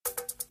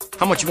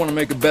How much you want to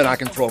make a bet I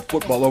can throw a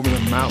football over the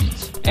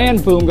mountains?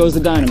 And boom goes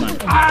the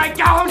dynamite. I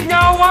don't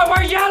know what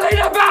we're yelling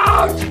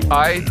about!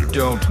 I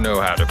don't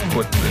know how to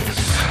put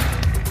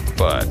this,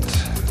 but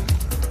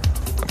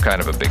I'm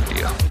kind of a big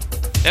deal.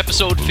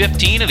 Episode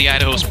 15 of the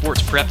Idaho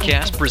Sports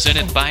PrepCast,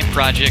 presented by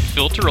Project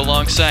Filter,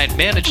 alongside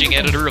managing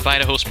editor of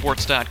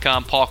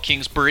IdahoSports.com, Paul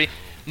Kingsbury.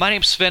 My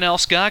name's Sven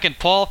Alskog, and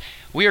Paul,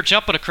 we are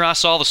jumping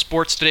across all the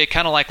sports today,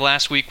 kind of like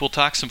last week. We'll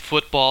talk some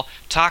football,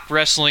 talk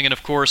wrestling, and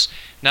of course,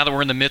 now that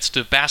we're in the midst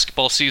of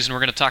basketball season, we're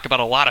going to talk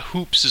about a lot of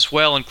hoops as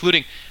well,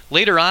 including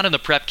later on in the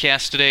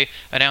PrepCast today,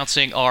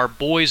 announcing our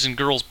boys and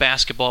girls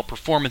basketball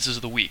performances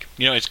of the week.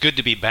 You know, it's good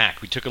to be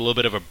back. We took a little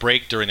bit of a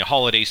break during the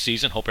holiday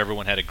season. Hope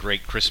everyone had a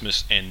great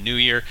Christmas and New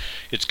Year.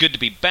 It's good to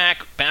be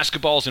back.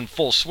 Basketball's in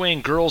full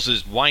swing. Girls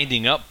is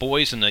winding up.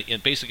 Boys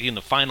basically in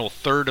the final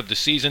third of the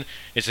season.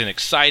 It's an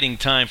exciting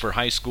time for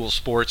high school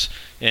sports,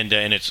 and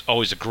it's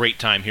always a great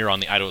time here on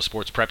the Idaho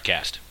Sports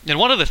PrepCast. And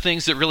one of the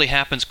things that really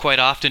happens quite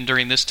often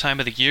during this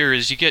time of the year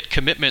is you get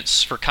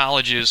commitments for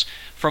colleges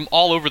from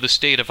all over the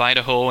state of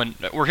Idaho, and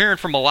we're hearing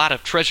from a lot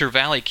of Treasure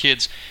Valley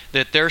kids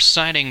that they're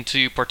signing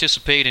to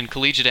participate in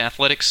collegiate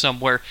athletics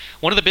somewhere.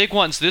 One of the big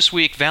ones this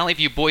week, Valley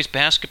View boys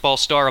basketball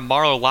star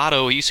Amaro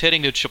Lotto, he's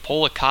heading to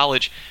Chipola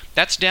College.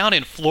 That's down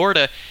in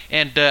Florida,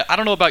 and I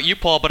don't know about you,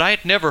 Paul, but I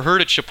had never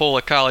heard of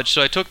Chipola College,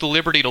 so I took the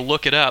liberty to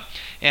look it up,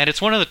 and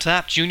it's one of the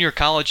top junior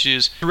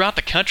colleges throughout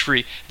the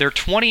country. They're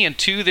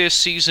 20-2 this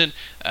season.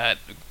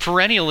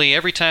 Perennially,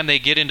 every time they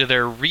get into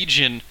their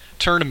region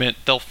tournament,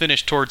 they'll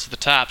finish towards the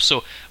top.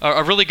 So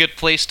a really good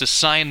place to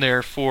sign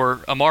there for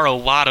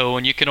Amaro Lotto,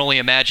 and you can only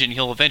imagine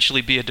he'll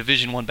eventually be a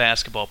Division I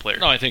basketball player.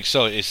 No, I think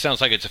so. It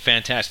sounds like it's a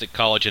fantastic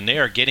college, and they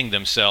are getting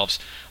themselves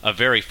a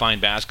very fine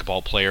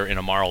basketball player in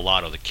Amaro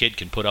Lotto. The kid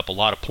can put up a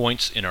lot of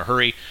points in a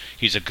hurry.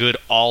 He's a good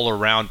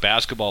all-around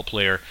basketball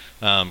player.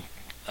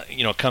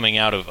 Coming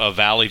out of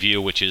Valley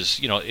View, which is,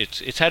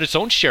 it's had its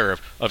own share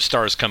of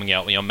stars coming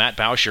out. Matt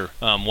Bauscher,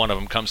 one of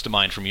them comes to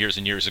mind from years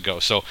and years ago.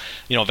 So,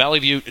 Valley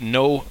View,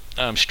 no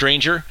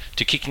stranger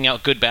to kicking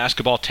out good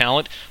basketball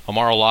talent.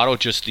 Amaro Lotto,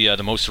 just the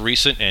most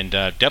recent, and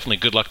definitely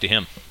good luck to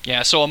him.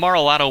 Yeah, so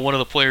Amaro Lotto, one of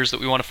the players that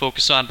we want to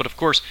focus on, but of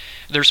course,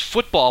 there's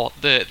football.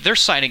 They're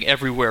signing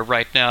everywhere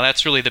right now.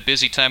 That's really the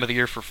busy time of the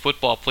year for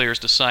football players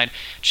to sign.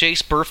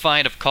 Chase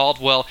Burfine of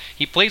Caldwell,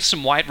 he played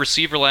some wide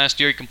receiver last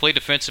year. He can play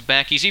defensive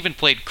back. He's even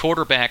played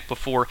quarterback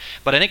before,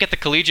 but I think at the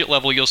collegiate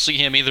level, you'll see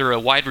him either a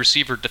wide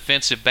receiver,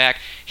 defensive back.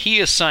 He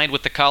is signed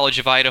with the College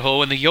of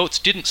Idaho, and the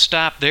Yotes didn't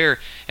stop there,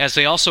 as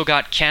they also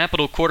got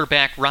Capital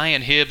quarterback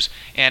Ryan Hibbs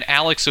and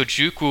Alex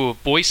Ojukwu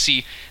of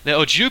Boise. The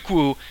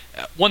Ojukwu,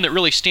 one that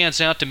really stands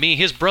out to me,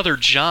 his brother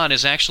John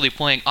is actually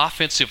playing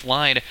offensive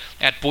line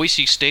at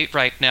Boise State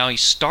right now.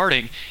 He's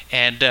starting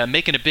and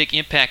making a big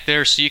impact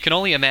there, so you can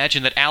only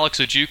imagine that Alex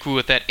Ojukwu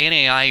at that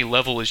NAIA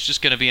level is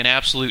just going to be an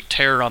absolute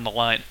terror on the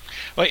line.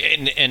 Well,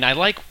 and I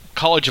like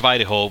College of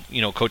Idaho,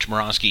 Coach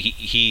Moronski,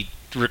 he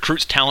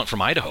recruits talent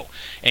from Idaho,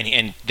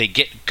 and they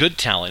get good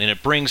talent, and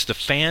it brings the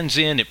fans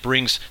in, it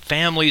brings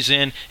families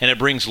in, and it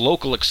brings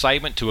local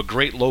excitement to a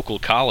great local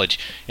college.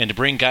 And to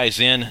bring guys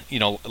in,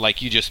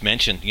 like you just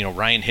mentioned,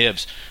 Ryan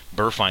Hibbs,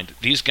 Burfine,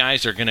 these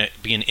guys are going to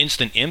be an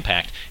instant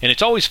impact, and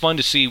it's always fun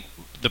to see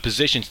the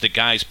positions that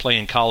guys play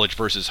in college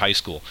versus high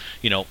school.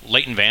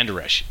 Leighton Vander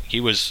Esch,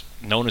 he was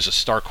known as a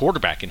star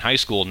quarterback in high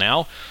school.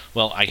 Now,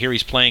 well, I hear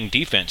he's playing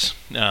defense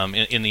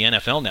in the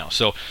NFL now.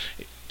 So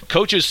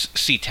coaches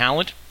see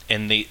talent,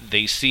 and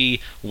they see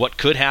what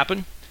could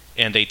happen,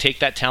 and they take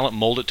that talent,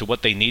 mold it to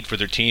what they need for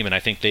their team, and I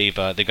think they've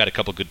got a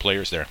couple good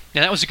players there.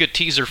 Now, that was a good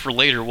teaser for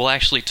later. We'll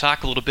actually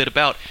talk a little bit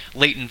about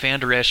Leighton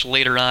Vander Esch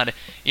later on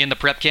in the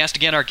PrepCast.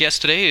 Again, our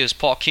guest today is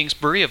Paul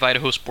Kingsbury of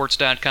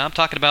IdahoSports.com,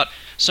 talking about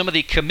some of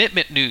the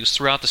commitment news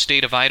throughout the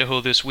state of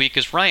Idaho this week,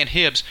 as Ryan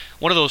Hibbs,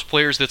 one of those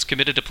players that's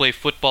committed to play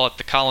football at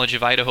the College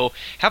of Idaho,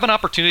 have an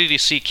opportunity to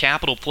see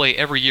Capital play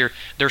every year.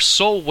 They're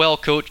so well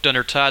coached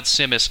under Todd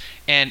Simis,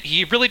 and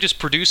he really just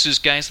produces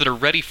guys that are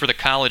ready for the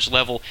college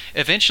level.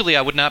 Eventually,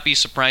 I would not be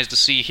surprised to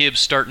see Hibbs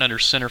starting under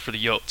center for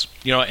the Yotes.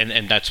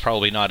 And that's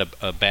probably not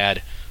a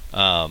bad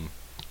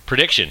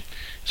prediction.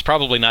 It's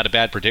probably not a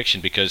bad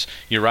prediction, because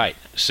you're right.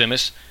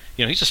 Simis,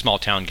 he's a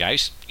small-town guy.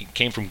 He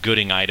came from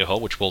Gooding, Idaho,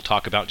 which we'll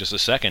talk about in just a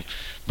second.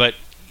 But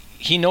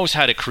he knows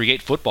how to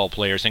create football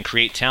players and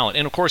create talent.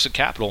 And, of course, at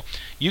Capital,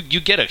 you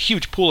get a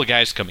huge pool of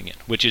guys coming in,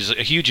 which is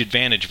a huge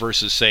advantage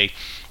versus, say,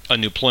 a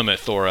New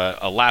Plymouth or a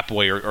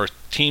Lapway or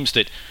teams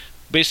that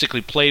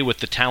basically play with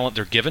the talent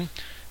they're given.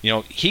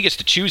 He gets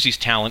to choose his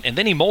talent, and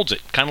then he molds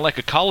it, kind of like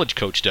a college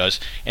coach does,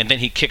 and then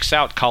he kicks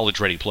out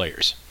college-ready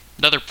players.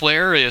 Another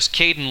player is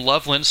Caden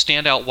Loveland,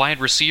 standout wide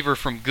receiver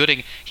from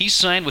Gooding. He's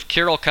signed with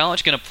Carroll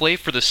College, going to play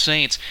for the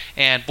Saints.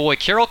 And boy,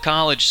 Carroll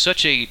College,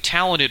 such a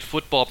talented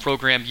football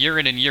program year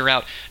in and year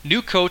out.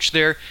 New coach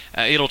there,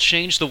 it'll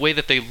change the way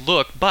that they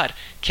look. But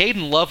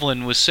Caden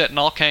Loveland was setting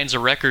all kinds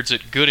of records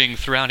at Gooding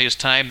throughout his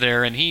time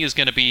there, and he is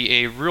going to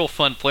be a real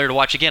fun player to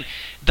watch. Again,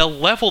 the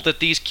level that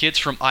these kids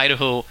from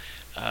Idaho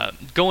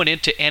going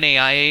into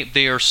NAIA,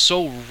 they are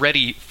so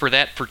ready for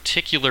that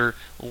particular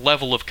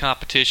level of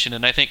competition,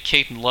 and I think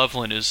Caden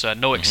Loveland is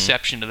no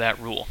exception to that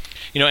rule.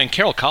 And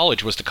Carroll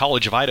College was the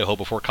College of Idaho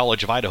before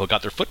College of Idaho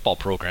got their football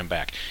program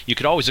back. You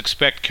could always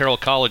expect Carroll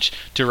College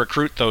to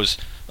recruit those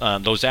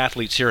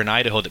athletes here in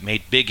Idaho that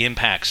made big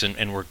impacts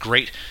and were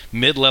great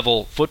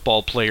mid-level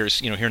football players,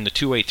 here in the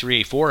 2A,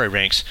 3A, 4A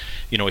ranks.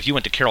 If you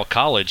went to Carroll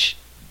College,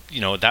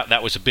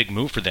 that was a big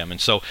move for them.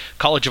 And so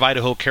College of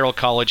Idaho, Carroll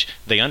College,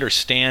 they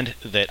understand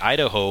that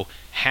Idaho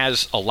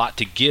has a lot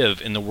to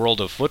give in the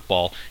world of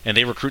football, and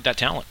they recruit that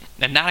talent.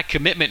 And not a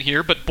commitment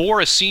here, but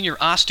Bora senior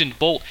Austin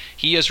Bolt,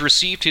 he has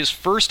received his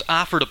first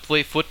offer to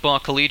play football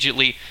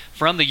collegiately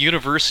from the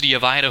University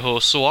of Idaho,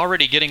 so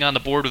already getting on the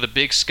board with a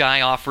Big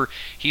Sky offer.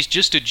 He's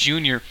just a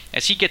junior.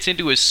 As he gets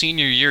into his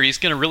senior year, he's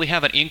going to really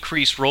have an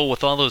increased role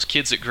with all those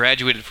kids that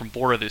graduated from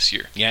Bora this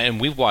year. Yeah, and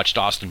we've watched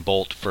Austin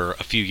Bolt for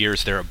a few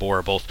years there at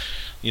Bora, both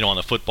on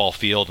the football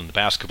field and the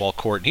basketball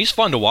court. And he's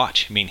fun to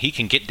watch. I mean, he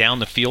can get down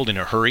the field in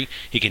a hurry.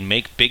 He can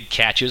make big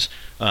catches.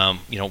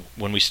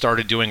 When we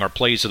started doing our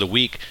plays of the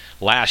week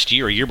last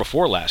year, a year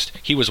before last,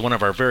 he was one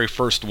of our very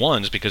first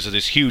ones because of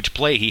this huge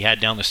play he had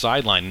down the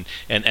sideline.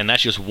 And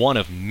that's just one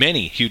of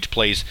many huge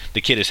plays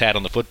the kid has had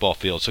on the football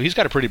field. So he's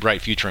got a pretty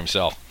bright future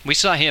himself. We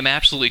saw him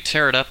absolutely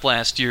tear it up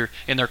last year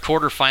in their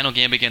quarterfinal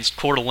game against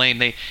Coeur d'Alene.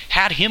 They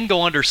had him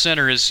go under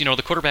center as,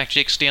 the quarterback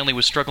Jake Stanley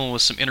was struggling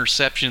with some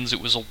interceptions.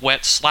 It was a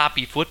wet,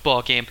 sloppy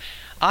football game.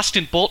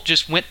 Austin Bolt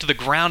just went to the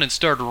ground and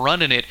started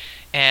running it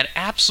and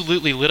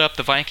absolutely lit up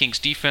the Vikings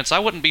defense. I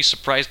wouldn't be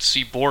surprised to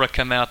see Bora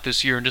come out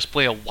this year and just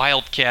play a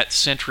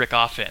Wildcat-centric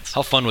offense.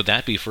 How fun would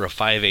that be for a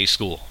 5A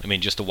school? I mean,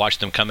 just to watch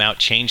them come out,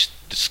 change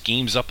the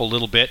schemes up a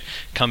little bit,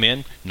 come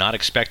in, not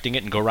expecting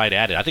it, and go right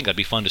at it. I think that'd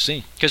be fun to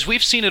see. Because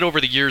we've seen it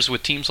over the years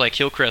with teams like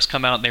Hillcrest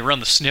come out and they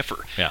run the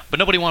sniffer. Yeah. But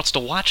nobody wants to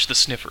watch the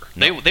sniffer.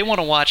 No. They want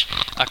to watch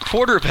a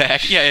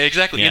quarterback,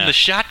 in the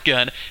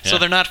shotgun, so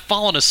they're not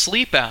falling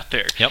asleep out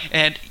there. Yep.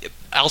 And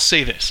I'll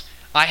say this.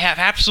 I have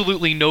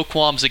absolutely no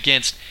qualms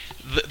against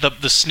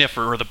the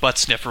sniffer or the butt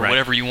sniffer, right,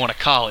 whatever you want to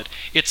call it.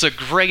 It's a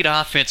great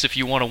offense if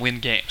you want to win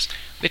games.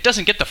 It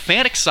doesn't get the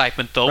fan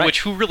excitement, though, right,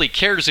 which who really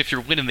cares if you're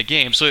winning the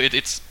game? So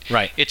it's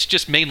right. It's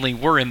just mainly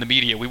we're in the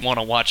media. We want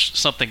to watch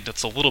something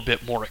that's a little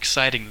bit more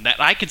exciting than that.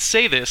 And I can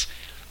say this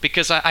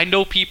because I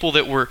know people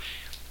that were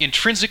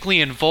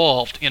intrinsically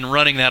involved in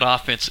running that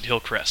offense at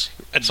Hillcrest.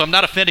 And so I'm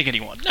not offending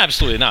anyone.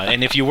 Absolutely not.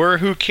 And if you were,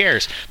 who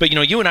cares? But,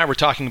 you and I were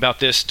talking about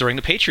this during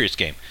the Patriots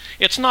game.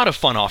 It's not a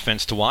fun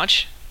offense to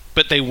watch,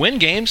 but they win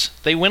games.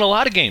 They win a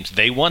lot of games.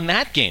 They won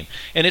that game.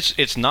 And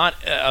it's not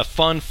a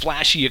fun,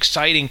 flashy,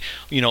 exciting,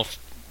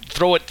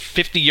 throw it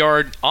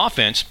 50-yard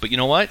offense, but you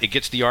know what? It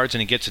gets the yards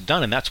and it gets it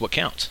done, and that's what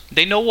counts.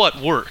 They know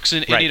what works.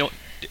 And right.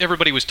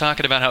 Everybody was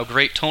talking about how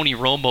great Tony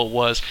Romo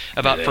was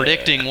about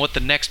predicting what the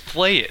next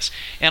play is.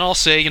 And I'll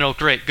say,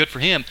 great, good for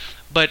him.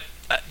 But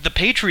the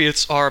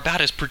Patriots are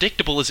about as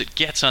predictable as it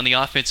gets on the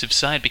offensive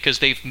side because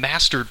they've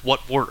mastered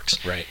what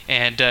works. Right.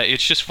 And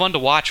it's just fun to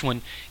watch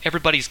when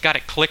everybody's got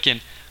it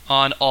clicking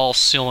on all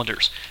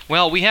cylinders.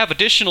 Well, we have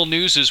additional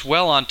news as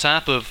well on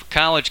top of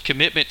college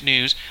commitment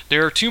news.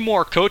 There are 2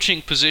 more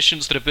coaching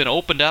positions that have been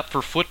opened up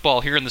for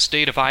football here in the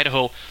state of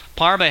Idaho.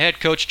 Parma head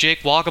coach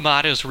Jake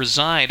Wagamot has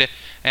resigned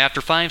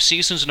after 5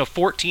 seasons and a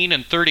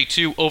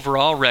 14-32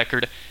 overall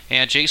record.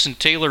 And Jason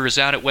Taylor is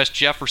out at West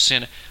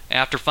Jefferson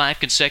after 5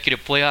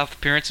 consecutive playoff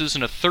appearances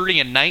and a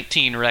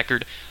 30-19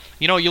 record.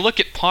 You look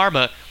at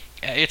Parma,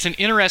 it's an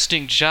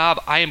interesting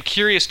job. I am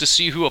curious to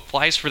see who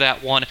applies for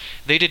that one.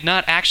 They did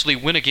not actually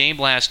win a game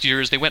last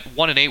year as they went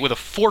 1-8 with a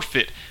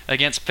forfeit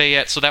against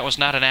Fayette, so that was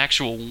not an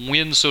actual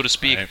win, so to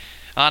speak, right,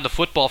 on the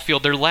football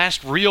field. Their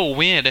last real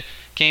win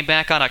came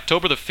back on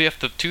October the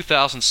 5th of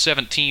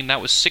 2017.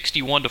 That was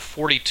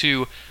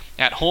 61-42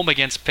 at home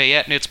against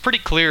Fayette, and it's pretty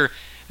clear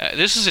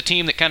this is a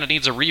team that kind of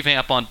needs a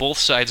revamp on both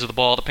sides of the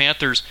ball. The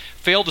Panthers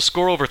failed to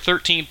score over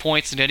 13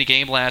 points in any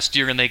game last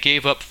year, and they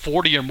gave up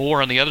 40 or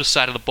more on the other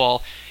side of the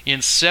ball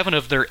in 7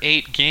 of their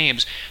 8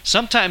 games.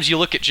 Sometimes you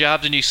look at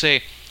jobs and you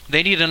say,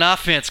 they need an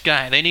offense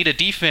guy, they need a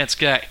defense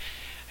guy.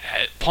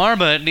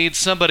 Parma needs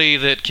somebody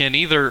that can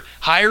either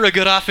hire a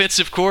good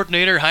offensive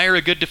coordinator, hire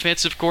a good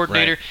defensive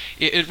coordinator.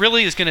 Right. It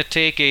really is going to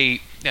take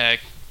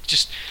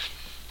just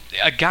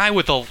a guy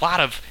with a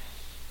lot of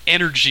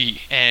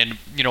energy and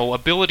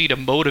ability to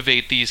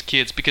motivate these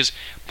kids, because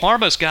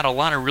Parma's got a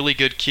lot of really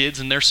good kids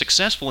and they're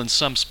successful in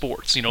some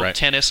sports, right,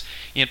 tennis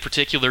in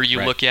particular you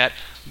right, look at,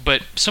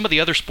 but some of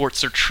the other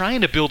sports they're trying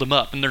to build them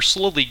up and they're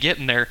slowly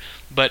getting there,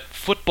 but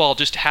football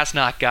just has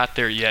not got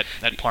there yet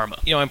at Parma.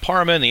 In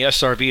Parma and the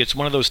SRV, it's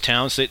one of those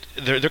towns that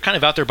they're kind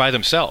of out there by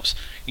themselves.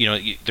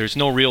 There's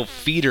no real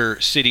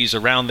feeder cities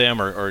around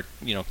them, or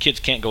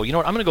kids can't go, I'm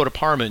going to go to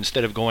Parma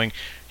instead of going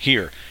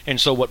here.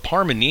 And so what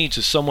Parma needs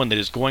is someone that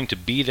is going to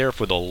be there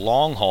for the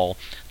long haul,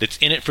 that's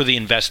in it for the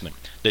investment,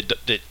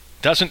 that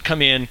doesn't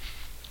come in,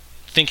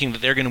 thinking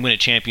that they're going to win a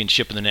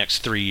championship in the next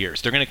 3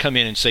 years. They're going to come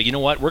in and say, you know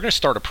what, we're going to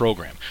start a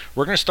program.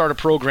 We're going to start a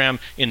program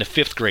in the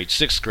 5th grade,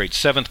 6th grade,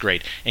 7th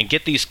grade, and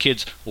get these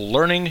kids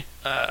learning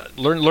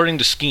the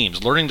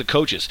schemes, learning the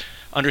coaches,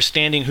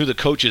 understanding who the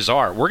coaches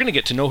are. We're going to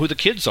get to know who the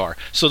kids are,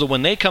 so that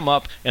when they come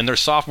up and they're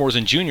sophomores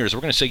and juniors,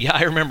 we're going to say, yeah,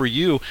 I remember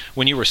you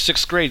when you were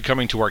 6th grade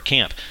coming to our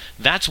camp.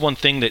 That's one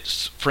thing that,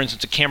 for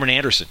instance, Cameron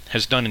Anderson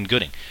has done in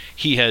Gooding.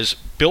 He has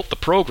built the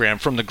program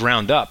from the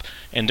ground up,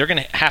 and they're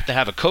going to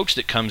have a coach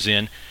that comes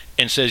in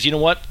and says, you know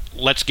what,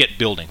 let's get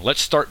building.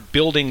 Let's start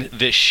building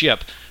this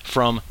ship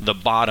from the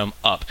bottom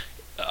up.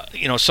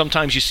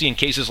 Sometimes you see in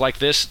cases like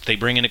this, they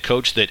bring in a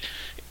coach that,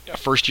 a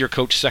first-year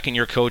coach,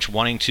 second-year coach,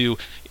 wanting to,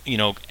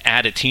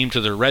 add a team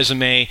to their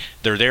resume.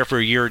 They're there for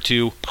a year or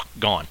two,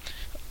 gone.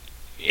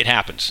 It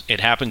happens,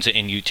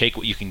 and you take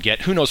what you can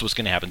get. Who knows what's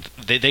going to happen?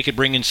 They could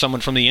bring in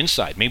someone from the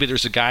inside. Maybe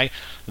there's a guy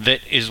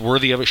that is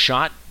worthy of a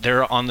shot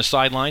there on the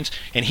sidelines,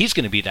 and he's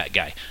going to be that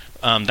guy.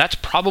 That's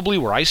probably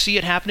where I see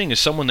it happening, is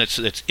someone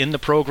that's in the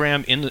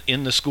program,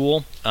 in the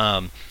school,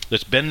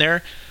 that's been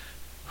there.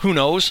 Who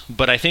knows?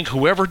 But I think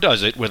whoever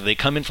does it, whether they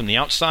come in from the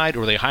outside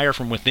or they hire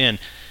from within,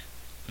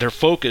 their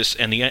focus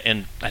and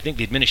I think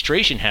the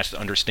administration has to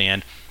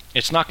understand,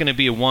 it's not going to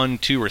be a 1,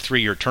 2, or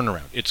 3 year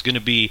turnaround. It's going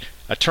to be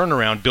a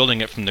turnaround, building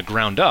it from the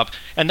ground up,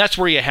 and that's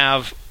where you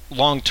have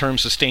long-term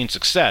sustained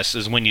success,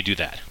 is when you do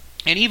that.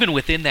 And even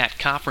within that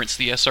conference,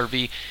 the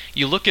SRV,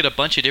 you look at a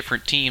bunch of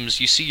different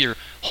teams. You see your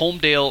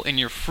Homedale and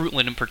your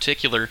Fruitland in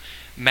particular.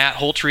 Matt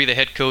Holtree, the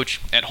head coach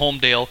at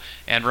Homedale,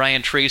 and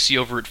Ryan Tracy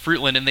over at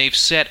Fruitland, and they've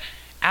set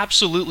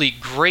absolutely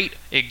great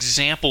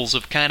examples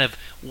of kind of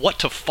what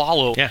to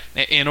follow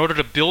in order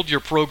to build your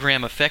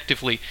program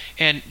effectively.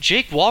 And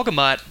Jake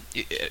Walgamot,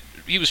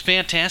 he was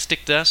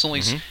fantastic to us,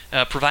 always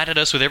provided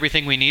us with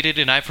everything we needed,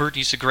 and I've heard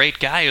he's a great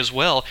guy as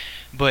well.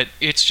 But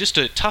it's just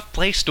a tough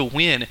place to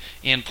win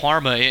in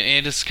Parma,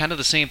 and it's kind of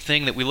the same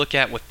thing that we look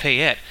at with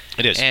Payette.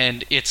 It is.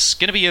 And it's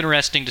going to be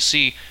interesting to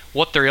see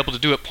what they're able to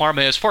do at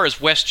Parma. As far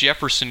as West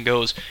Jefferson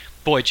goes,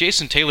 boy,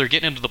 Jason Taylor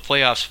getting into the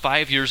playoffs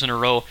 5 years in a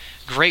row.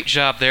 Great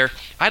job there.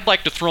 I'd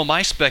like to throw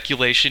my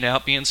speculation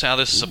out, being how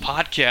this is a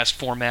podcast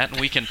format and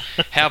we can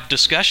have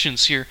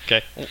discussions here.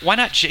 Okay. Why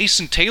not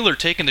Jason Taylor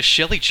taking the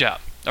Shelley job?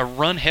 A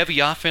run-heavy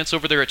offense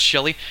over there at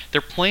Shelley.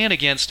 They're playing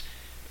against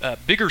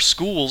bigger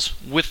schools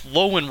with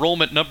low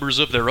enrollment numbers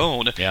of their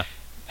own. Yeah.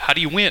 How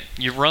do you win?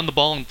 You run the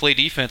ball and play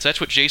defense. That's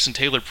what Jason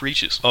Taylor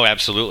preaches. Oh,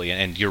 absolutely.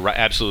 And you're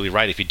absolutely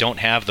right. If you don't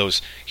have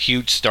those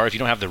huge stars, if you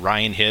don't have the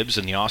Ryan Hibbs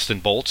and the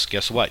Austin Bolts,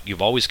 guess what?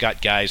 You've always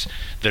got guys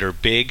that are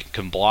big,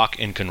 can block,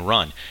 and can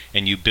run.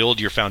 And you build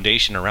your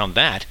foundation around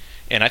that.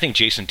 And I think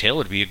Jason Taylor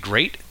would be a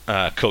great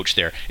coach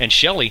there. And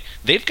Shelley,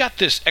 they've got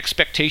this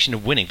expectation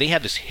of winning. They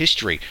have this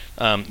history.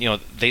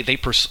 They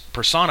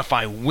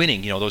personify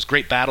winning. Those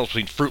great battles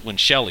between Fruitland,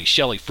 Shelley,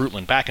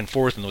 Fruitland, back and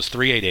forth in those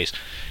 3A days.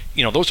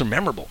 Those are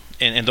memorable.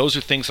 And those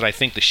are things that I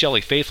think the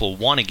Shelley faithful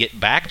want to get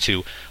back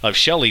to, of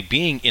Shelley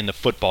being in the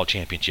football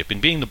championship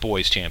and being the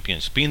boys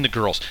champions, being the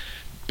girls,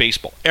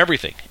 baseball,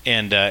 everything.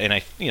 And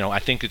I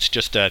think it's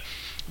just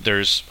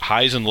there's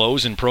highs and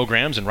lows in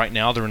programs, and right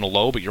now they're in a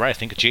low. But you're right. I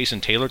think Jason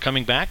Taylor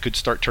coming back could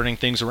start turning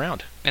things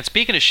around. And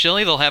speaking of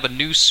Shelley, they'll have a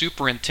new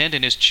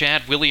superintendent. Is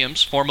Chad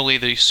Williams, formerly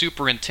the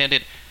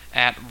superintendent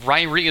at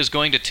Ryrie, is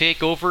going to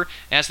take over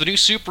as the new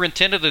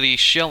superintendent of the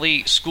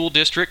Shelley School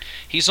District.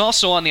 He's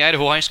also on the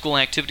Idaho High School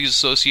Activities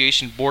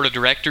Association Board of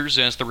Directors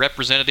as the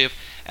representative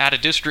out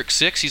of District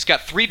 6. He's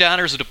got 3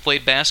 daughters that have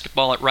played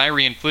basketball at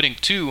Ryrie, including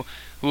 2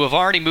 who have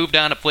already moved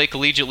on to play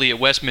collegiately at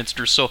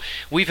Westminster. So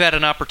we've had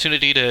an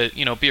opportunity to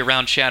be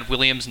around Chad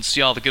Williams and see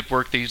all the good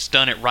work that he's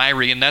done at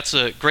Ryrie, and that's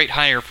a great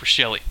hire for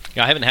Shelley.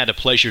 I haven't had the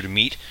pleasure to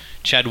meet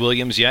Chad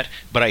Williams yet,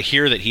 but I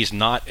hear that he's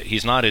not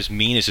as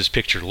mean as his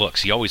picture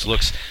looks. He always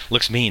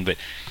looks mean, but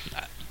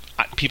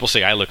people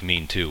say I look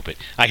mean too. But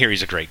I hear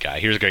he's a great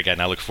guy. He's a great guy,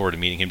 and I look forward to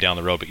meeting him down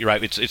the road. But you're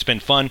right; it's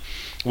been fun.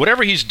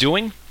 Whatever he's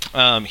doing,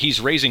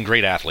 he's raising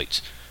great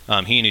athletes.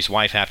 He and his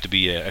wife have to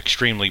be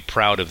extremely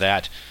proud of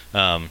that.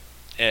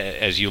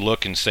 As you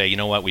look and say, you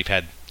know what, we've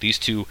had these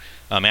 2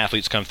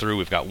 athletes come through.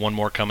 We've got 1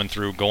 more coming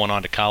through, going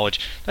on to college.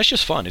 That's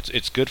just fun.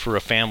 It's good for a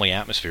family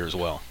atmosphere as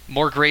well.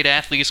 More great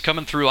athletes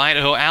coming through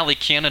Idaho. Allie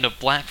Cannon of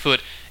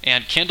Blackfoot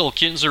and Kendall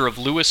Kinzer of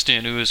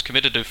Lewiston, who is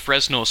committed to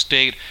Fresno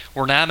State,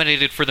 were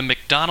nominated for the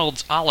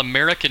McDonald's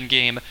All-American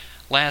game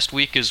last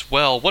week as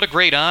well. What a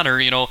great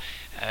honor.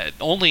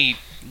 Only,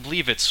 I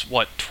believe it's,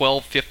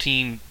 12,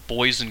 15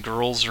 boys and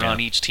girls are on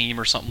each team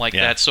or something like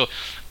that. So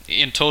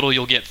in total,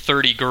 you'll get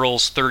 30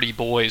 girls, 30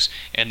 boys,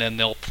 and then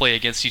they'll play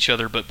against each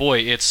other. But boy,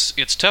 it's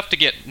tough to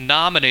get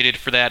nominated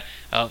for that.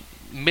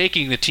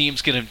 Making the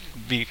team's going to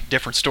be a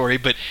different story,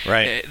 but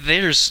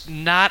there's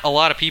not a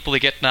lot of people that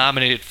get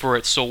nominated for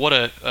it. So what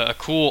a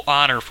cool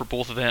honor for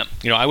both of them.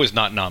 I was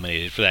not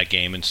nominated for that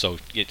game, and so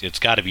it's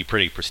got to be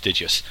pretty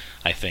prestigious,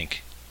 I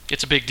think.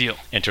 It's a big deal.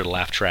 Enter the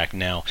laugh track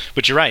now.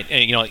 But you're right.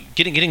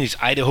 Getting these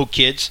Idaho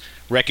kids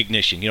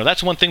recognition.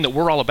 That's one thing that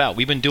we're all about.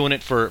 We've been doing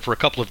it for a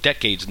couple of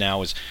decades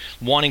now, is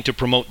wanting to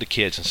promote the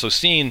kids. And so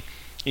seeing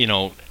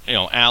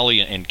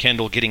Allie and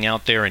Kendall getting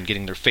out there and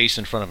getting their face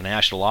in front of a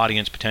national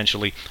audience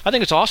potentially. I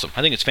think it's awesome.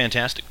 I think it's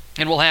fantastic.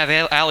 And we'll have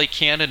Allie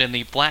Cannon and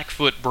the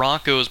Blackfoot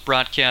Broncos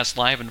broadcast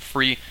live and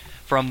free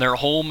from their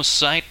home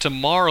site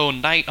tomorrow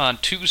night on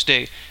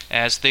Tuesday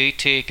as they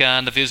take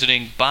on the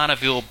visiting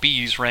Bonneville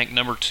Bees, ranked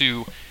number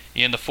 2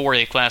 in the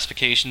 4A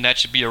classification. That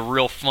should be a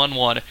real fun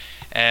one,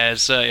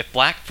 as if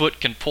Blackfoot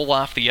can pull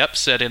off the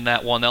upset in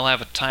that one, they'll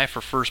have a tie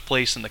for first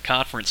place in the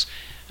conference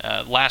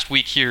last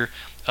week here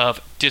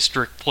of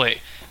district play.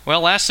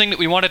 Well, last thing that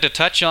we wanted to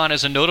touch on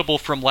is a notable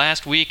from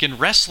last week in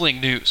wrestling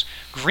news.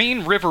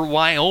 Green River,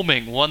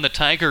 Wyoming won the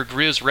Tiger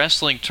Grizz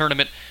wrestling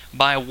tournament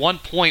by 1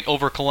 point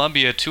over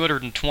Columbia,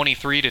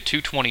 223 to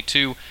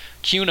 222.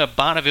 Cuna,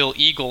 Bonneville,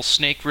 Eagle,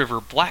 Snake River,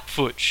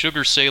 Blackfoot,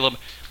 Sugar Salem,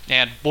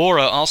 and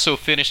Bora also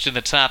finished in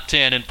the top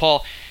 10. And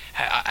Paul,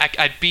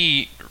 I'd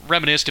be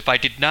reminisced if I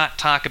did not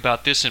talk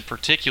about this in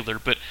particular,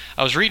 but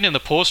I was reading in the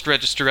Post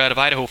Register out of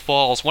Idaho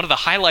Falls, one of the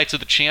highlights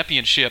of the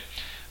championship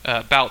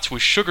bouts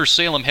was Sugar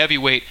Salem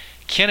heavyweight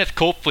Kenneth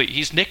Copley.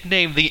 He's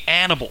nicknamed the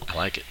Animal. I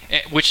like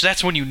it. Which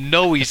that's when you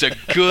know he's a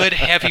good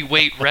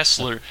heavyweight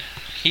wrestler.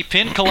 He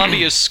pinned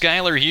Columbia's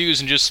Skylar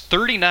Hughes in just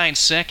 39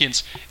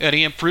 seconds, and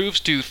he improves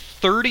to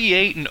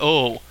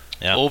 38-0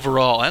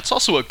 overall. That's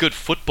also a good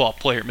football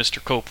player,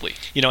 Mr. Copley.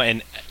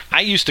 And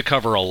I used to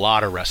cover a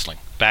lot of wrestling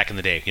back in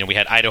the day. We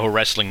had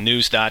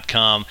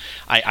IdahoWrestlingNews.com.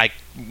 I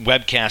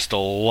webcast a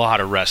lot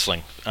of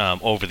wrestling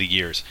over the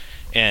years.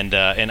 And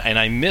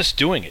I miss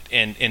doing it.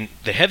 And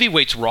the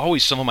heavyweights were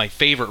always some of my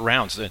favorite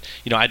rounds.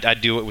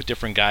 I'd do it with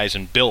different guys,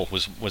 and Bill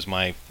was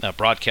my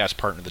broadcast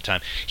partner at the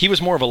time. He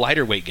was more of a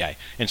lighter weight guy,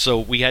 and so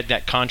we had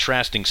that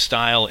contrasting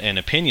style and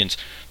opinions.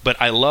 But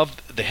I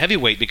loved the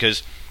heavyweight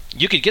because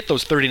you could get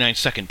those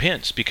 39-second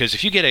pins. Because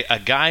if you get a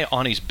guy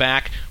on his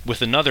back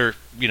with another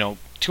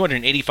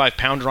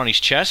 285-pounder on his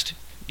chest,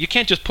 you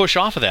can't just push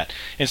off of that.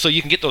 And so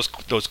you can get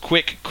those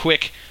quick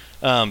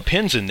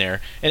pins in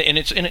there,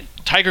 and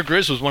Tiger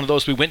Grizz was one of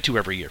those we went to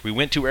every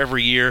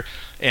year.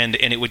 And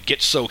it would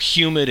get so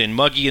humid and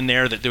muggy in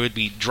there that there would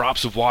be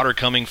drops of water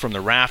coming from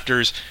the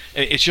rafters.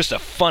 It's just a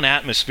fun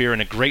atmosphere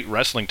and a great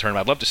wrestling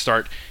tournament. I'd love to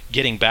start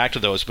getting back to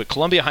those. But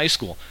Columbia High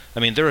School,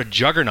 they're a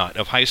juggernaut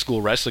of high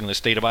school wrestling in the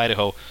state of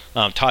Idaho.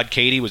 Todd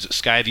Cady was at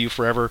Skyview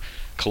forever.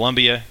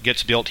 Columbia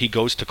gets built, he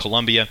goes to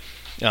Columbia.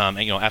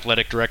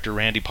 Athletic director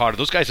Randy Potter.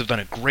 Those guys have done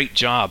a great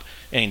job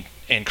and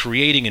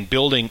creating and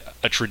building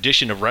a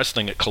tradition of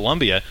wrestling at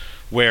Columbia,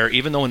 where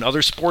even though in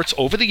other sports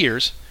over the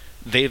years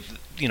they've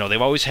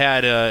always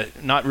had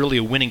not really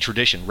a winning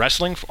tradition.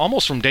 Wrestling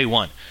almost from day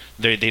one,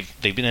 they've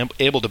been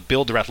able to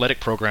build their athletic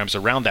programs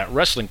around that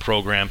wrestling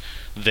program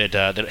that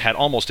had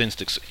almost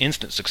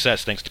instant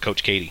success thanks to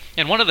Coach Cady.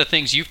 And one of the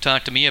things you've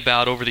talked to me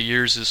about over the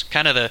years is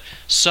kind of the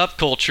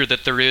subculture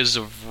that there is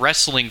of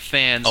wrestling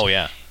fans. Oh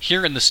yeah.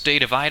 Here in the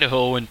state of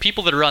Idaho, and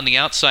people that are on the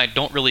outside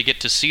don't really get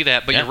to see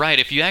that, but You're right,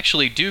 if you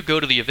actually do go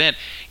to the event,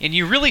 and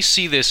you really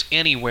see this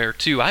anywhere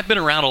too. I've been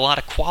around a lot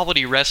of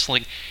quality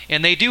wrestling,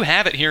 and they do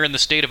have it here in the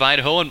state of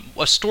Idaho, and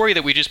a story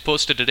that we just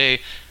posted today,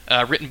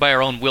 written by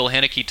our own Will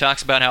Hennicky,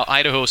 talks about how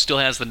Idaho still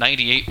has the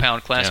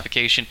 98-pound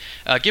classification,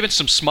 given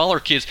some smaller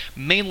kids,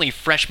 mainly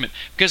freshmen,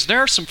 because there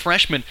are some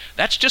freshmen,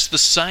 that's just the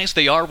size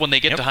they are when they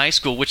get to high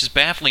school, which is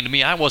baffling to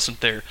me. I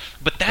wasn't there,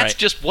 but that's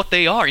just what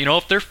they are.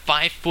 If they're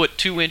 5 foot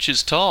 2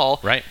 inches tall,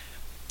 right,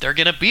 they're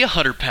going to be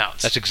 100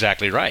 pounds. That's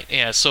exactly right.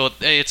 Yeah, so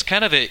it's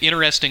kind of an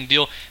interesting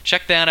deal.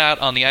 Check that out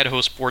on the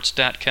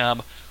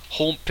IdahoSports.com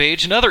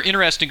homepage. Another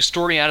interesting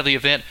story out of the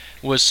event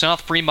was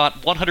South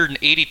Fremont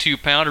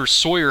 182-pounder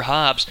Sawyer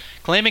Hobbs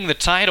claiming the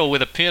title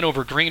with a pin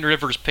over Green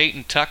River's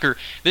Peyton Tucker.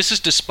 This is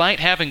despite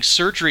having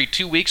surgery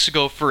 2 weeks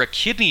ago for a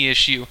kidney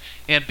issue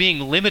and being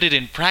limited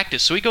in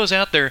practice. So he goes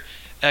out there,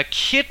 a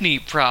kidney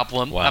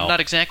problem. Wow. I'm not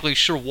exactly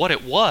sure what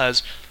it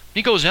was.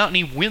 He goes out and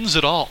he wins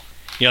it all.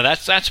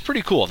 That's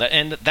pretty cool.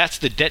 That's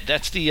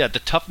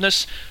the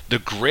toughness, the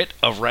grit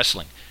of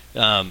wrestling.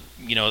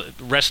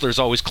 Wrestlers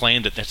always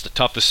claim that that's the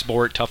toughest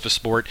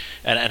sport,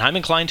 and I'm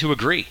inclined to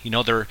agree.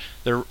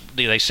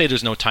 They say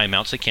there's no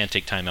timeouts. They can't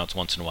take timeouts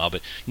once in a while,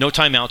 but no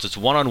timeouts. It's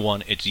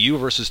one-on-one. It's you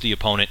versus the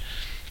opponent,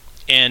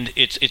 and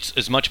it's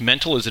as much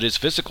mental as it is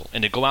physical.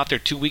 And to go out there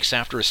 2 weeks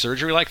after a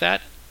surgery like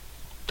that,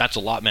 that's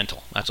a lot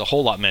mental. That's a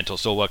whole lot mental.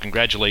 So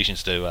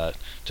congratulations to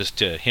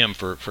him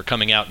for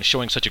coming out and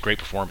showing such a great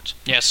performance.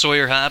 Yeah,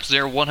 Sawyer Hobbs,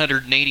 their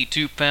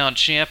 182-pound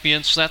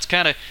champions. So that's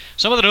kind of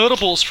some of the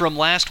notables from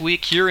last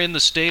week here in the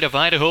state of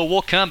Idaho.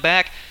 We'll come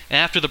back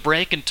after the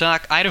break and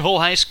talk Idaho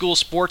high school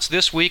sports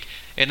this week,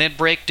 and then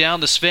break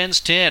down the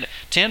Sven's 10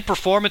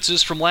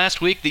 performances from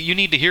last week that you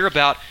need to hear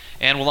about.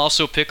 And we'll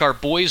also pick our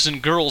boys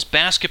and girls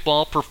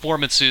basketball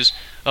performances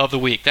of the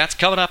week. That's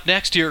coming up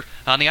next here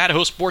on the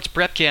Idaho Sports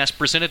PrepCast,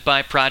 presented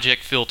by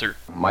Project Filter.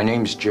 My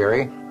name's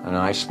Jerry, and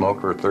I smoked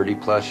for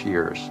 30-plus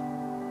years.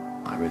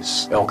 I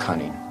was elk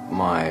hunting.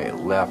 My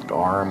left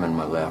arm and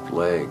my left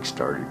leg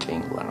started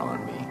tingling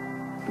on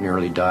me. I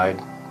nearly died,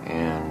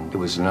 and it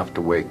was enough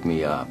to wake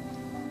me up.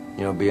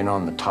 Being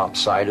on the top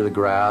side of the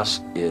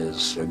grass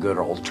is a good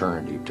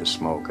alternative to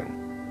smoking.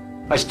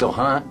 I still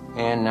hunt,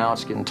 and now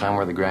it's getting time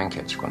where the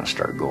grandkids are going to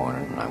start going,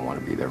 and I want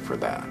to be there for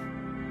that.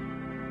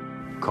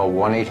 Call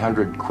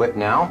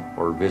 1-800-QUIT-NOW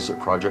or visit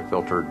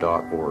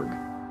projectfilter.org.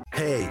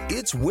 Hey,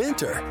 it's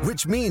winter,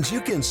 which means you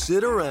can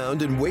sit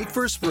around and wait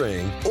for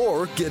spring,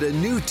 or get a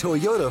new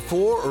Toyota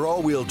 4 or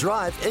all-wheel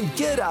drive and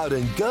get out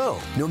and go.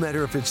 No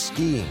matter if it's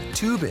skiing,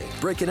 tubing,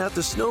 breaking out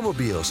the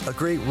snowmobiles, a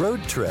great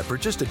road trip, or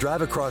just a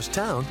drive across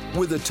town,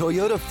 with a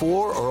Toyota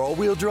 4 or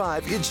all-wheel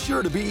drive, it's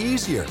sure to be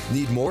easier.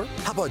 Need more?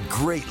 How about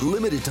great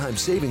limited-time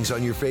savings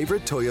on your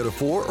favorite Toyota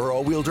 4 or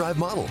all-wheel drive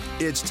model?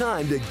 It's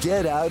time to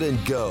get out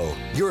and go.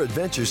 Your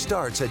adventure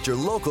starts at your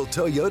local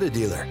Toyota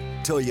dealer.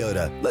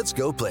 Toyota, let's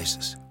go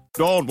places.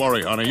 Don't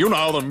worry, honey. You know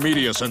how the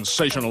media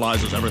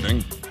sensationalizes everything.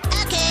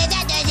 Okay,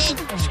 that does it.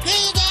 Screw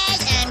you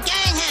guys, I'm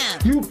going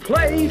home. You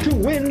play to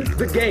win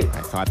the game.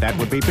 I thought that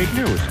would be big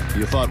news.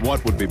 You thought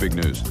what would be big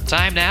news?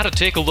 Time now to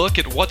take a look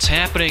at what's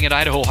happening at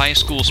Idaho High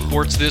School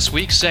sports this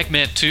week.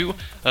 Segment 2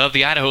 of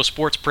the Idaho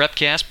Sports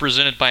PrepCast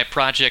presented by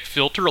Project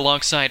Filter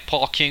alongside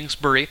Paul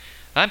Kingsbury.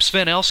 I'm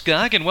Sven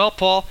Alskog, and well,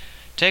 Paul,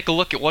 take a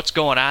look at what's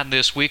going on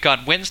this week.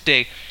 On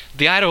Wednesday,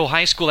 the Idaho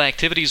High School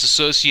Activities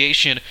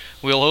Association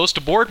will host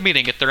a board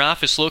meeting at their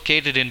office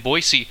located in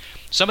Boise.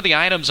 Some of the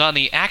items on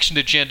the action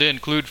agenda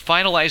include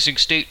finalizing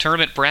state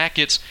tournament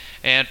brackets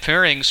and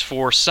pairings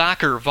for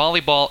soccer,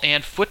 volleyball,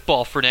 and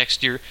football for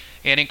next year,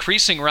 and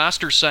increasing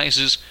roster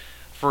sizes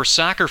for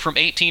soccer from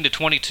 18 to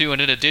 22,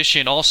 and in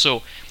addition,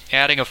 also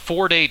adding a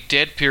 4-day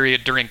dead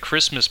period during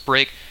Christmas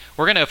break.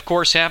 We're going to, of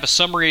course, have a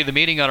summary of the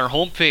meeting on our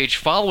homepage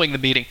following the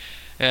meeting,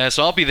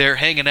 so I'll be there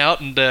hanging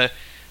out and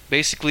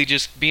basically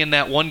just being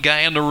that one guy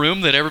in the room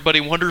that everybody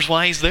wonders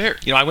why he's there.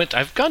 You know,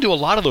 I've gone to a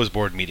lot of those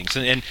board meetings,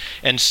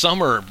 and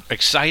some are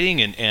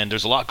exciting, and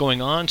there's a lot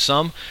going on.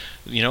 Some,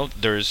 you know,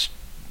 they're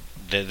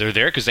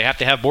there because they have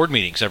to have board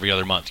meetings every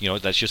other month. You know,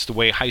 that's just the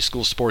way high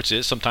school sports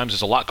is. Sometimes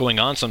there's a lot going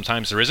on,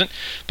 sometimes there isn't,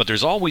 but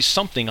there's always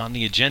something on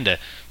the agenda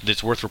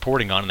that's worth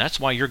reporting on, and that's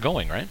why you're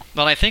going, right?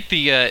 Well, I think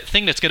the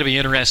thing that's going to be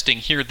interesting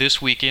here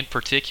this week in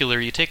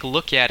particular, you take a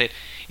look at it,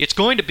 it's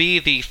going to be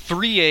the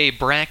 3A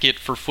bracket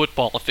for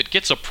football. If it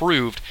gets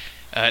approved,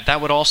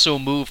 that would also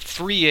move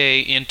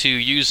 3A into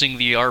using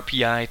the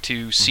RPI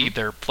to seed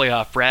their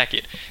playoff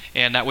bracket,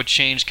 and that would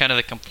change kind of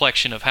the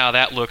complexion of how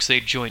that looks.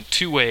 They'd join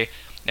 2A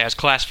as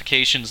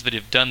classifications that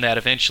have done that.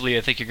 Eventually,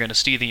 I think you're going to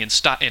see the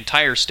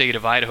entire state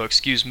of Idaho,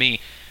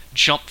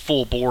 jump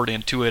full board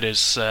into it,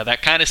 as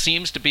that kind of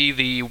seems to be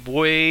the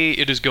way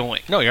it is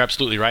going. No, you're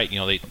absolutely right. You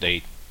know,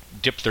 they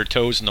dipped their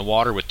toes in the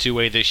water with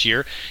 2A this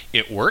year.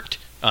 It worked.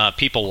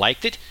 People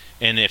liked it,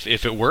 and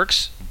if it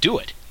works, do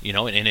it. You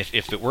know, and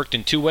if it worked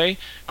in 2A,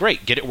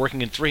 great. Get it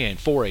working in 3A and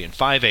 4A and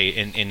 5A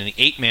and in the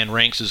 8-man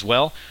ranks as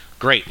well.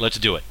 Great, let's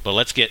do it. But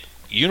let's get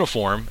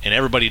uniform and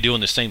everybody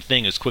doing the same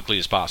thing as quickly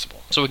as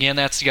possible. So again,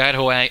 that's the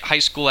Idaho High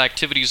School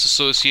Activities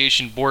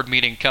Association board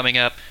meeting coming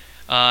up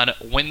on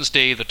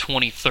Wednesday the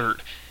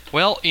 23rd.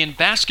 Well, in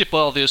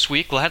basketball this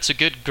week, lots of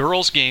good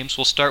girls games.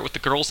 We'll start with the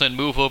girls, then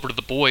move over to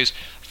the boys.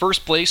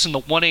 First place in the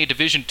 1A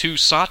Division II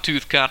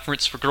Sawtooth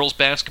Conference for girls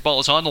basketball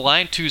is on the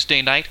line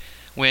Tuesday night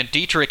when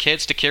Dietrich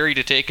heads to Cary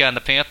to take on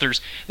the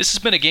Panthers. This has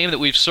been a game that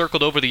we've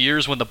circled over the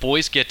years when the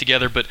boys get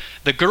together, but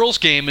the girls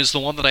game is the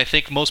one that I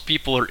think most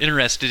people are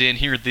interested in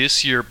here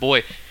this year.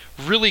 Boy,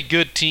 really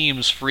good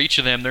teams for each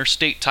of them. They're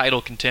state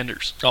title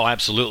contenders. Oh,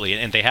 absolutely.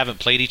 And they haven't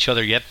played each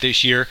other yet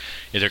this year.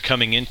 They're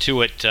coming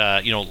into it,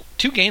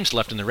 2 games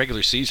left in the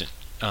regular season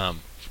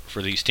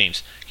for these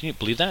teams. Can you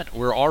believe that?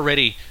 We're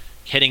already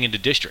heading into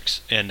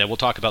districts, and we'll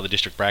talk about the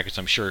district brackets,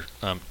 I'm sure,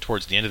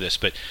 towards the end of this.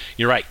 But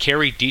you're right,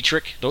 Cary,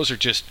 Dietrich, those are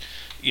just,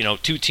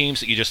 2 teams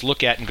that you just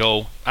look at and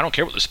go, I don't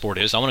care what the sport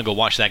is, I want to go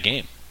watch that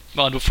game.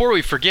 Well, and before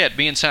we forget,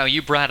 being as how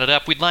you brought it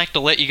up, we'd like to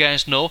let you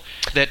guys know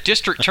that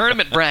district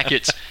tournament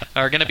brackets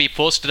are going to be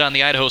posted on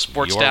the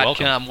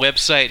IdahoSports.com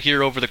website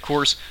here over the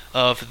course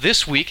of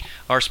this week.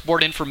 Our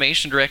sport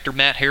information director,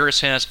 Matt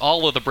Harris, has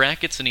all of the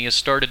brackets, and he has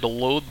started to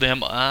load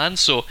them on.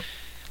 So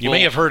you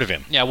may have heard of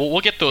him. Yeah,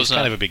 we'll get those. He's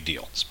kind of a big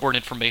deal. Sport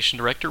information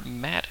director,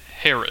 Matt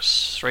Harris,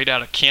 straight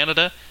out of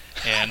Canada,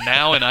 and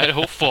now in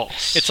Idaho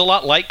Falls. It's a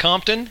lot like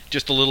Compton,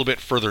 just a little bit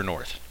further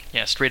north.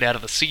 Yeah, straight out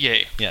of the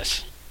CA.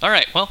 Yes. All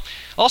right, well,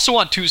 also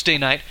on Tuesday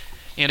night,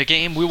 in a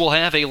game, we will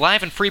have a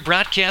live and free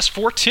broadcast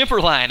for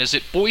Timberline as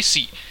at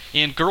Boise.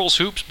 In girls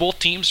hoops, both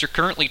teams are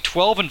currently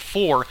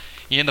 12-4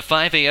 in the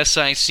 5A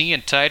SIC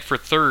and tied for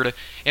third.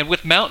 And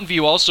with Mountain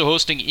View also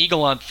hosting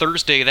Eagle on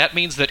Thursday, that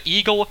means that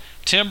Eagle,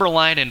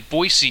 Timberline, and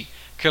Boise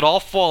could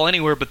all fall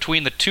anywhere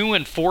between the 2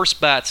 and 4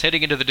 spots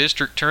heading into the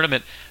district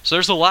tournament. So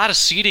there's a lot of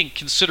seeding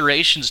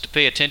considerations to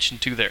pay attention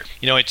to there.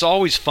 It's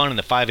always fun in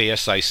the 5A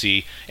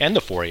SIC and the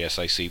 4A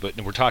SIC,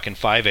 but we're talking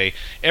 5A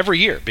every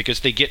year because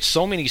they get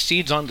so many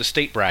seeds on the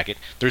state bracket.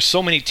 There's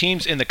so many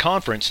teams in the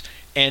conference,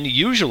 and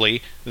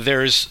usually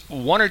there's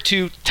 1 or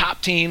 2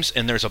 top teams,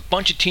 and there's a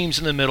bunch of teams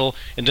in the middle,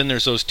 and then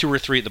there's those 2 or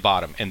 3 at the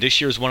bottom. And this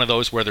year's one of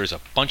those where there's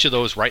a bunch of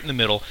those right in the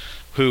middle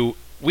who,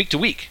 week to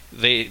week,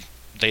 they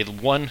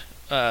won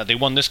they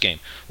won this game.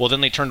 Well,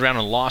 then they turned around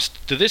and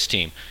lost to this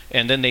team,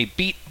 and then they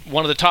beat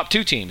one of the top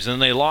 2 teams, and then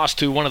they lost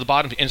to one of the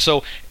bottom. And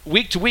so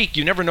week to week,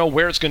 you never know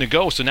where it's going to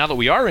go. So now that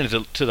we are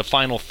into the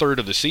final third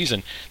of the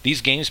season, these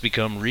games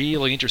become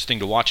really interesting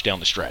to watch down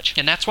the stretch.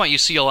 And that's why you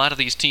see a lot of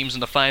these teams in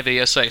the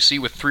 5A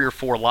SIC with 3 or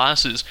 4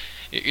 losses.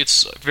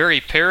 It's very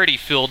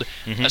parity-filled,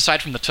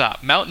 aside from the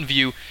top. Mountain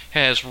View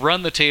has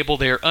run the table.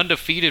 They're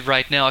undefeated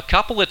right now. A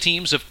couple of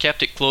teams have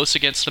kept it close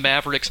against the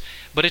Mavericks,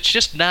 but it's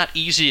just not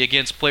easy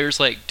against players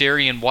like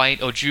Darian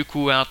White,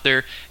 Ojukwu out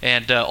there,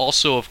 and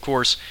also, of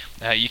course,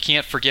 you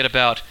can't forget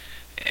about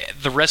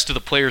the rest of the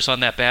players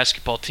on that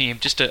basketball team.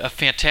 Just a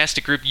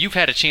fantastic group. You've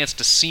had a chance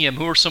to see them.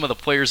 Who are some of the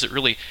players that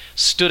really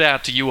stood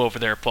out to you over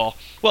there, Paul?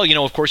 Well,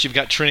 of course, you've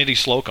got Trinity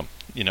Slocum.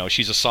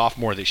 She's a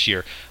sophomore this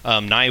year.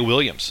 Nia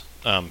Williams.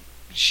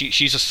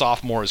 She's a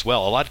sophomore as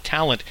well. A lot of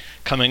talent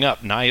coming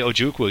up. Nia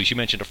Ojukwu, as you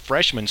mentioned, a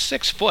freshman,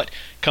 6 foot,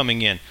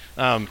 coming in.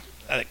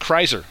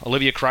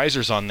 Olivia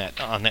Kreiser's on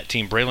that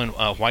team.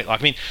 Braylon Whitelock.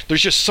 I mean,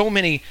 there's just so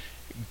many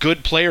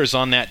good players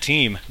on that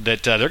team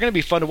that they're going to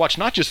be fun to watch.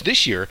 Not just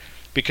this year,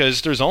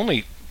 because there's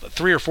only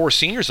 3 or 4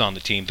 seniors on the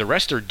team. The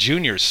rest are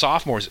juniors,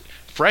 sophomores,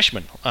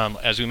 freshmen,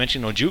 as we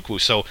mentioned,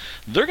 Ojukwu. So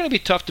they're going to be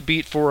tough to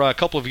beat for a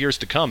couple of years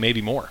to come,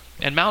 maybe more.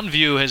 And Mountain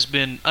View has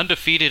been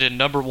undefeated and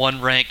number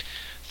 1 ranked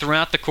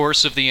throughout the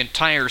course of the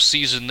entire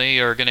season. They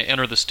are going to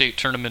enter the state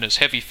tournament as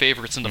heavy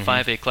favorites in the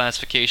 5A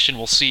classification.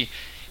 We'll see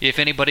if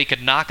anybody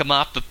could knock them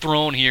off the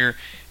throne here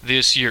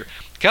this year.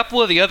 A couple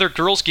of the other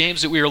girls'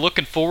 games that we are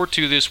looking forward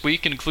to this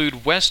week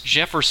include West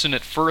Jefferson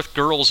at Firth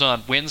girls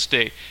on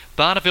Wednesday,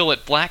 Bonneville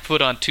at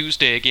Blackfoot on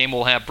Tuesday, a game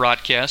we'll have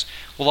broadcast.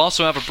 We'll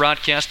also have a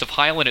broadcast of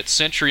Highland at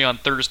Century on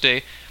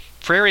Thursday,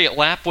 Prairie at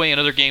Lapway,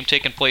 another game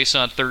taking place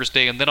on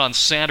Thursday, and then on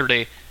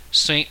Saturday,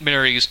 St.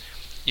 Mary's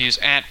is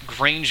at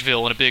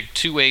Grangeville in a big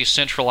 2A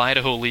Central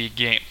Idaho League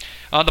game.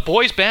 On the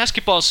boys'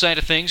 basketball side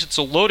of things, it's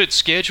a loaded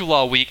schedule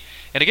all week,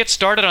 and it gets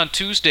started on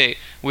Tuesday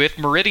with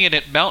Meridian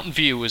at Mountain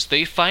View as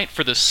they fight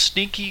for the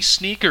Stinky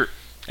Sneaker.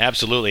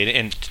 Absolutely,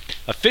 and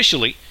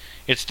officially,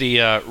 it's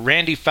the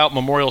Randy Fout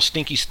Memorial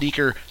Stinky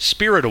Sneaker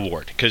Spirit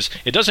Award, because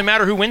it doesn't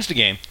matter who wins the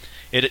game.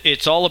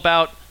 It's all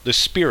about the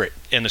spirit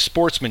and the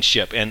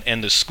sportsmanship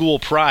and the school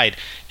pride,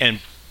 and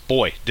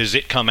boy, does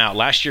it come out.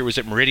 Last year was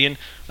at Meridian.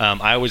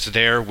 I was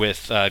there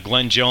with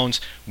Glenn Jones.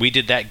 We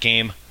did that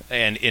game,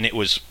 and it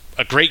was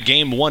a great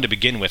game one to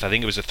begin with. I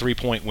think it was a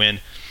 3-point win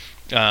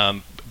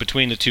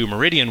between the two.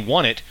 Meridian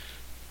won it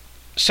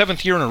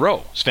 7th year in a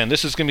row. Sven,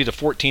 this is going to be the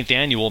 14th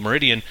annual.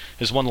 Meridian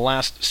has won the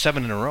last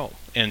 7 in a row.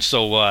 And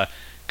so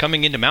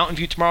coming into Mountain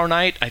View tomorrow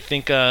night, I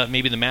think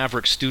maybe the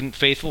Maverick student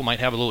faithful might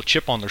have a little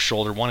chip on their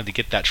shoulder, wanted to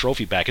get that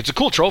trophy back. It's a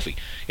cool trophy.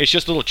 It's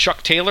just a little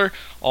Chuck Taylor,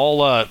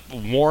 all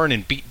worn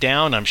and beat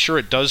down. I'm sure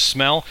it does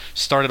smell.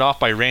 Started off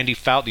by Randy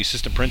Fout, the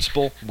assistant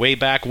principal, way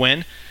back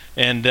when.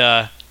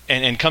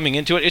 And coming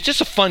into it, it's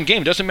just a fun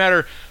game. It doesn't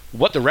matter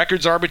what the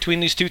records are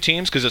between these two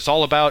teams, because it's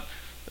all about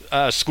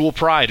school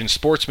pride and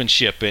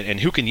sportsmanship and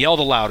who can yell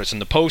the loudest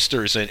and the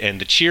posters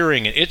and the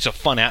cheering. It's a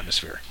fun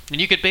atmosphere. And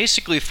you could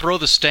basically throw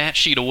the stat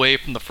sheet away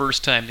from the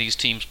first time these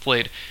teams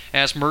played,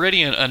 as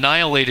Meridian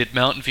annihilated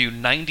Mountain View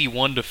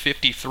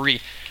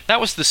 91-53.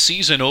 That was the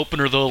season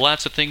opener, though.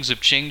 Lots of things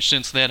have changed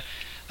since then.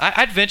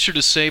 I'd venture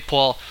to say,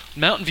 Paul,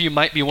 Mountain View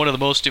might be one of the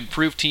most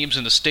improved teams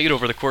in the state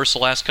over the course of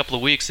the last couple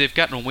of weeks. They've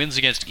gotten wins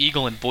against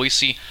Eagle and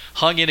Boise,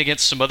 hung in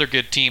against some other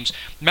good teams.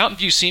 Mountain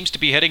View seems to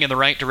be heading in the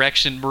right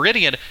direction.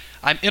 Meridian,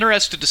 I'm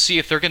interested to see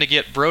if they're going to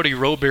get Brody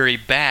Roberry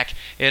back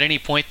at any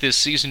point this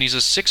season. He's a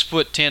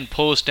 6'10"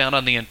 post down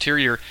on the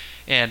interior,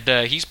 and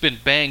he's been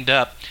banged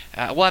up.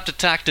 We'll have to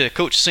talk to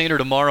Coach Sainer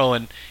tomorrow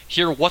and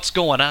hear what's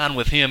going on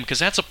with him, because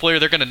that's a player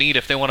they're going to need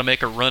if they want to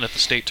make a run at the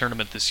state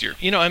tournament this year.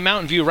 In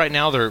Mountain View right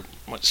now, they're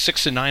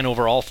 6-9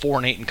 overall,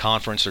 4-8 in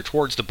conference. They're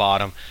towards the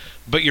bottom.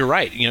 But you're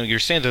right. You're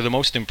saying they're the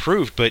most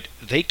improved, but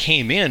they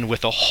came in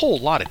with a whole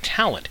lot of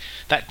talent.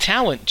 That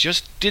talent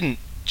just didn't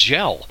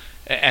gel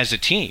as a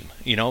team.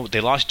 They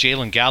lost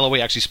Jalen Galloway.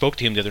 I actually spoke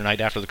to him the other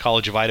night after the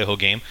College of Idaho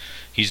game.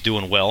 He's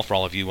doing well, for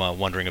all of you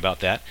wondering about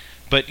that.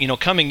 But,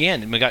 coming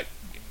in, we got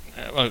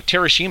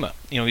Terashima.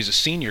 He's a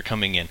senior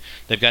coming in.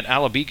 They've got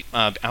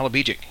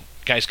Alabijic,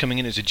 guys coming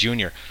in as a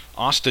junior.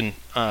 Austin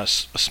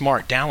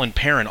Smart, Dallin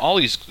Perrin, all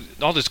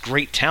this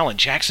great talent.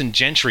 Jackson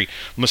Gentry,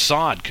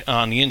 Masad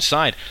on the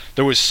inside.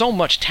 There was so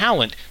much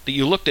talent that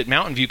you looked at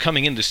Mountain View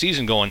coming into the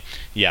season going,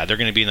 yeah, they're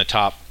going to be in the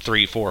top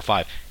 3, 4, or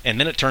 5. And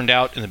then it turned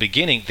out in the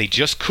beginning they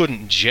just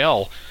couldn't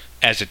gel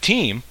as a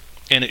team,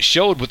 and it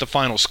showed with the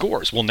final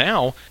scores. Well,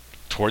 now,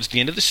 towards the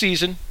end of the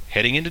season,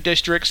 heading into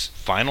districts,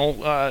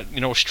 final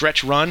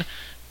stretch run,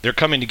 they're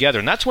coming together,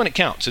 and that's when it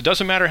counts. It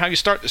doesn't matter how you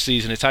start the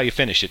season, it's how you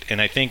finish it.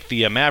 And I think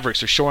the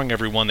Mavericks are showing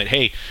everyone that,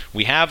 hey,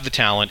 we have the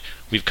talent,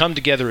 we've come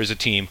together as a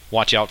team,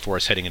 watch out for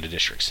us heading into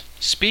districts.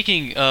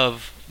 Speaking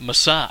of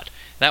Masad,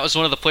 that was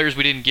one of the players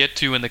we didn't get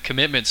to in the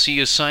commitments. He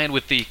is signed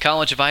with the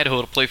College of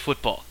Idaho to play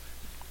football.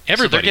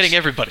 So they're getting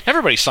everybody.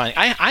 Everybody's signing.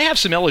 I have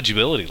some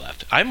eligibility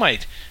left. I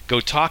might go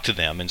talk to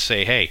them and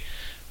say, hey,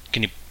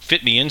 can you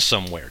fit me in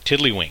somewhere,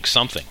 tiddlywink,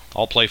 something.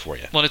 I'll play for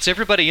you. Well, it's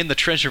everybody in the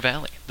Treasure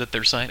Valley that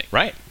they're signing.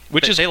 Right.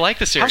 They like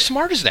this area. How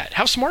smart is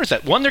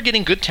that? One, they're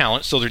getting good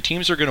talent, so their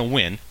teams are going to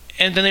win.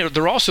 And then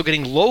they're also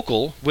getting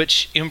local,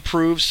 which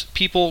improves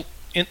people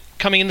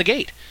coming in the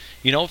gate.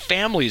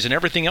 Families and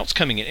everything else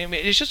coming in. I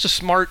mean, it's just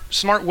a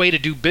smart way to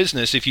do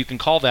business, if you can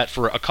call that,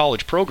 for a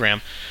college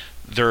program.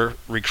 They're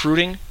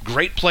recruiting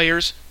great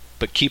players,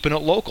 but keeping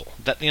it local.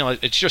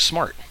 It's just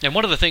smart. And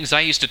one of the things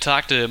I used to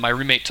talk to my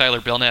roommate Tyler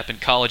Belknap in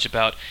college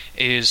about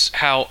is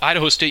how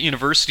Idaho State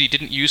University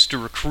didn't used to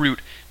recruit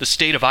the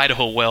state of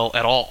Idaho well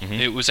at all. Mm-hmm.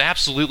 It was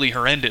absolutely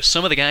horrendous.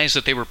 Some of the guys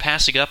that they were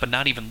passing up and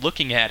not even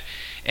looking at,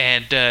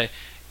 and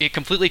it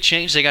completely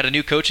changed. They got a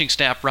new coaching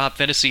staff, Rob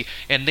Fennessy,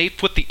 and they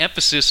put the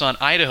emphasis on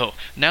Idaho.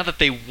 Now that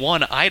they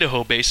won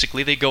Idaho,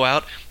 basically, they go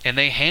out and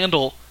they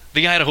handle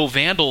the Idaho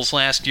Vandals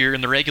last year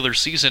in the regular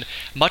season,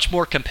 much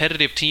more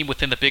competitive team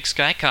within the Big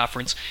Sky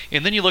Conference.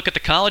 And then you look at the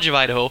College of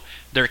Idaho,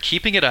 they're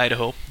keeping it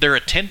Idaho. Their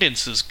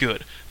attendance is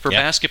good for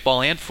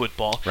basketball and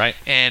football. Right.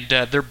 And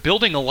they're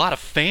building a lot of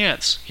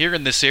fans here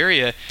in this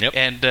area. Yep.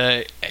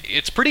 And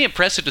it's pretty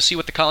impressive to see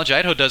what the College of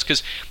Idaho does,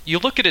 because you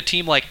look at a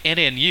team like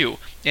NNU,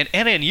 and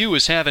NNU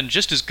is having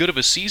just as good of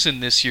a season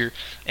this year.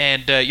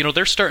 And,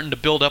 they're starting to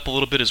build up a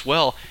little bit as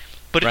well.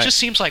 But it just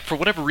seems like, for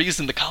whatever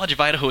reason, the College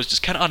of Idaho is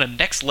just kind of on a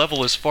next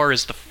level as far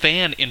as the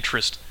fan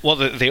interest. Well,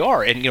 they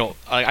are. And,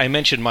 I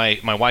mentioned my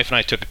wife and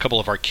I took a couple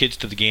of our kids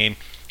to the game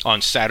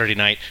on Saturday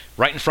night.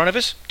 Right in front of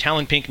us,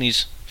 Talon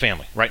Pinckney's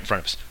family. Right in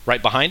front of us.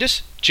 Right behind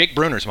us, Jake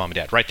Bruner's mom and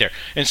dad. Right there.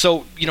 And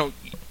so,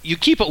 you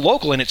keep it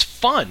local, and it's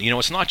fun.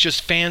 It's not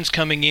just fans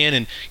coming in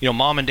and,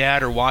 mom and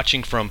dad are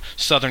watching from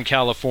Southern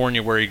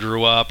California where he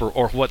grew up,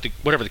 or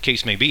whatever the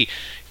case may be.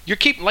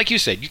 Like you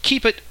said, you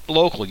keep it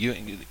local.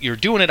 You're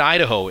doing it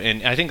Idaho,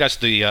 and I think that's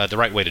the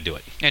right way to do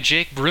it. And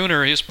Jake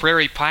Bruner, his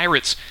Prairie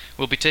Pirates,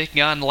 will be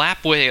taking on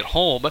Lapwai at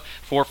home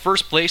for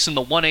first place in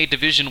the 1A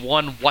Division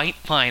I White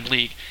Pine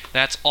League.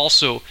 That's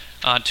also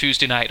on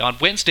Tuesday night. On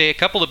Wednesday, a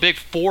couple of big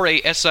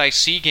 4A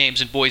SIC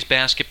games in boys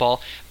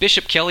basketball.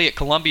 Bishop Kelly at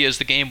Columbia is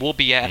the game we'll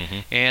be at,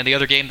 and the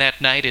other game that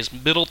night is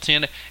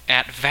Middleton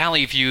at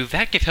Valley View.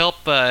 That could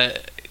help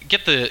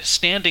get the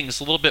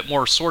standings a little bit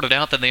more sorted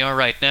out than they are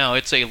right now.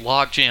 It's a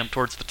logjam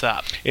towards the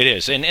top. It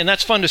is, and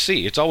that's fun to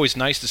see. It's always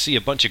nice to see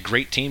a bunch of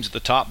great teams at the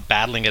top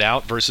battling it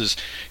out versus,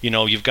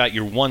 you've got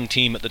your one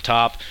team at the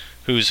top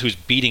who's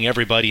beating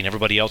everybody and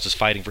everybody else is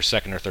fighting for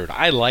second or third.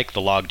 I like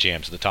the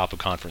logjams at the top of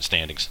conference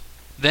standings.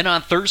 Then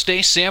on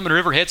Thursday, Salmon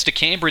River heads to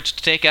Cambridge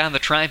to take on the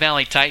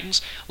Tri-Valley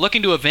Titans,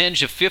 looking to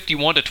avenge a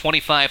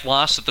 51-25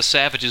 loss that the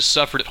Savages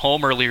suffered at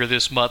home earlier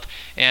this month.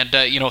 And,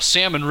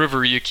 Salmon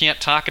River, you can't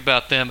talk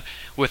about them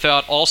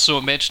without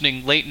also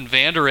mentioning Leighton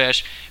Vander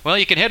Esch. Well,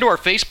 you can head to our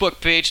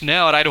Facebook page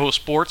now at Idaho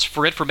Sports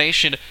for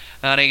information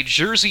on a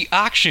jersey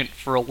auction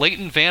for a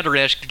Leighton Vander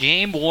Esch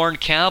game-worn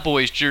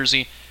Cowboys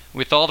jersey,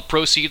 with all the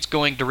proceeds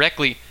going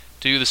directly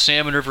to the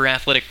Salmon River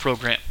Athletic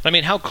Program. I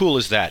mean, how cool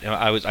is that?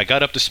 I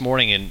got up this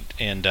morning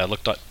and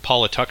looked at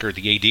Paula Tucker,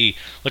 the AD,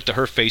 looked at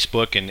her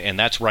Facebook, and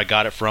that's where I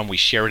got it from. We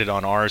shared it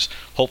on ours,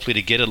 hopefully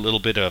to get a little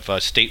bit of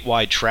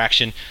statewide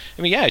traction.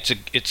 I mean, yeah,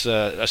 it's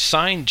a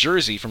signed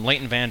jersey from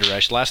Leighton Vander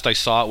Esch. Last I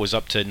saw, it was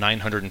up to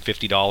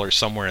 $950,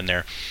 somewhere in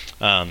there.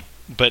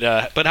 But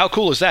how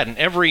cool is that? And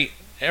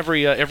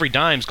every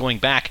dime's going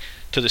back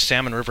to the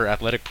Salmon River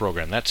Athletic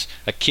Program. That's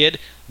a kid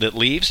that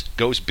leaves,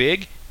 goes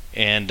big,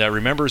 and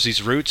remembers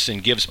his roots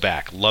and gives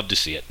back. Love to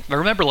see it. I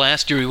remember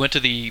last year we went to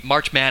the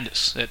March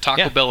Madness at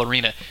Taco Bell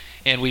Arena,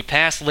 and we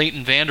passed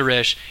Leighton Vander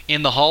Esch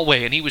in the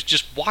hallway, and he was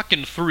just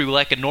walking through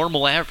like a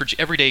normal, average,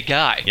 everyday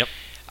guy. Yep.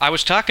 I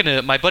was talking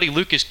to my buddy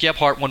Lucas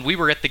Gebhardt when we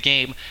were at the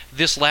game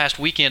this last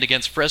weekend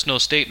against Fresno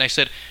State, and I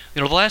said,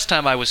 the last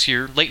time I was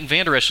here, Leighton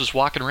Vander Esch was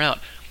walking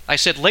around. I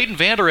said, Leighton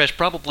Vander Esch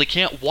probably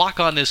can't walk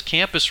on this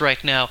campus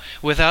right now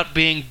without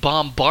being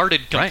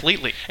bombarded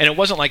completely. Right. And it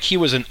wasn't like he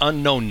was an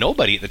unknown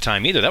nobody at the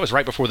time either. That was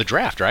right before the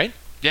draft, right?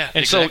 Yeah,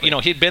 and exactly. So,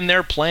 he'd been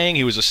there playing.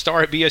 He was a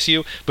star at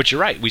BSU. But you're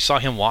right. We saw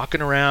him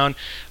walking around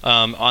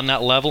on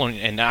that level,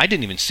 and I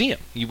didn't even see him.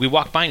 We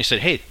walked by and he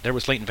said, hey, there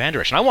was Leighton Vander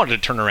Esch. And I wanted to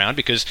turn around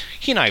because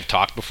he and I have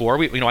talked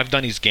before. I've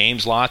done these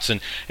games lots,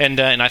 and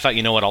I thought,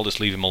 you know what, I'll just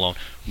leave him alone.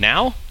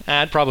 Now,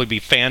 I'd probably be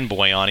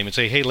fanboy on him and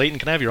say, hey, Leighton,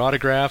 can I have your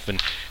autograph?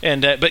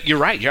 But you're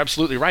right. You're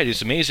absolutely right.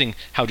 It's amazing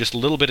how just a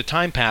little bit of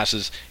time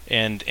passes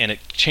and it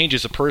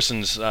changes a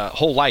person's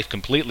whole life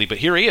completely. But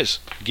here he is,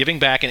 giving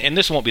back, and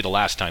this won't be the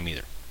last time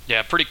either.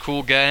 Yeah, pretty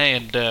cool guy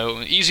and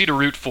easy to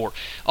root for.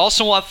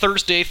 Also on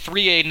Thursday,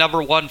 3A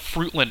number 1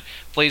 Fruitland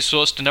plays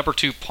host to number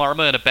 2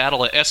 Parma in a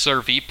battle of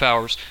SRV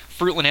powers.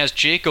 Fruitland has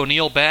Jake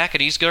O'Neill back,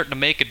 and he's starting to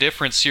make a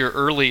difference here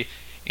early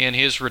in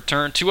his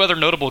return. Two other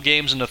notable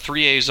games in the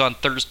 3As on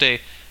Thursday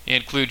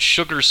include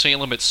Sugar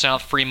Salem at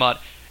South Fremont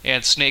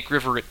and Snake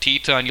River at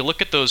Teton. You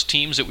look at those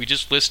teams that we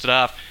just listed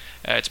off,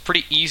 it's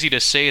pretty easy to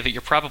say that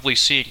you're probably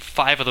seeing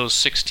 5 of those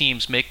 6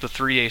 teams make the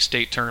 3A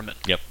state tournament.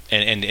 Yep,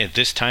 and at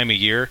this time of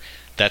year,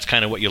 that's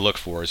kind of what you look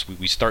for. As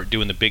we start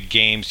doing the big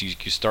games,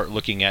 you start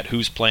looking at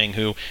who's playing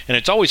who, and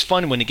it's always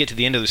fun when you get to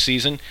the end of the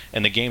season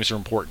and the games are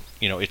important.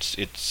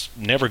 It's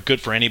never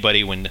good for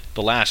anybody when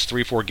the last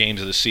 3-4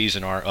 games of the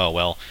season are, oh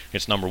well,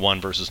 it's number 1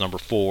 versus number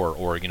 4,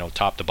 or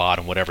top to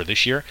bottom, whatever.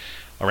 This year,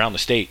 around the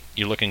state,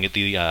 you're looking at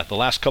the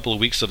last couple of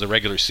weeks of the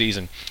regular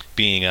season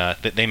being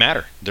that they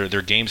matter.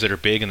 They're games that are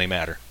big and they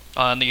matter.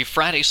 On the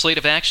Friday slate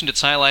of action,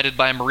 it's highlighted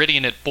by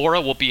Meridian at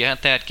Bora. We'll be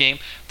at that game.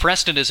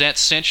 Preston is at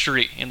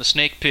Century in the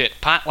Snake Pit.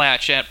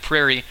 Potlatch at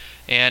Prairie.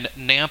 And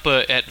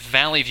Nampa at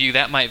Valley View.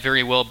 That might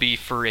very well be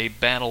for a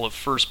battle of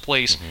first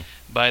place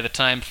by the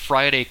time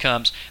Friday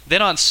comes.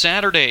 Then on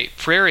Saturday,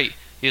 Prairie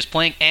is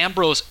playing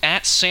Ambrose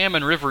at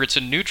Salmon River. It's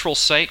a neutral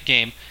site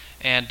game.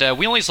 And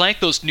we always like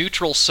those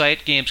neutral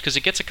site games because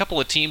it gets a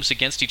couple of teams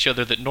against each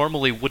other that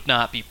normally would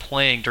not be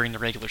playing during the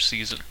regular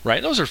season.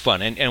 Right, those are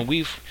fun. And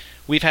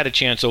we've had a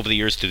chance over the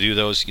years to do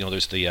those.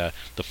 There's the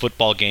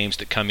football games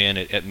that come in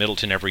at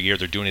Middleton every year.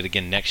 They're doing it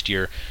again next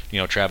year.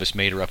 Travis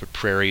Mader up at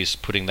Prairie is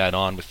putting that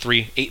on with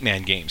 3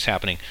 8-man games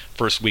happening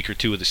first week or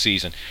 2 of the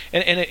season.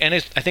 And I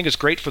think it's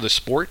great for the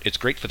sport. It's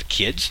great for the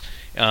kids.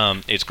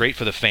 It's great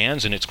for the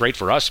fans, and it's great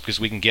for us because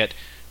we can get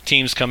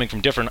teams coming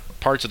from different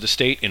parts of the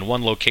state in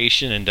one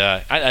location. And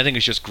I think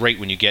it's just great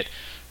when you get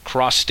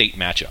cross-state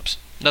matchups.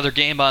 Another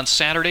game on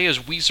Saturday is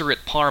Weiser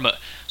at Parma.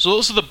 So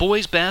those are the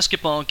boys'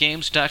 basketball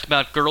games. Talked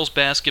about girls'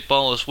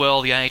 basketball as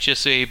well. The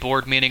IHSA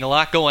board meeting. A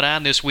lot going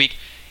on this week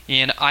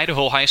in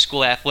Idaho high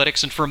school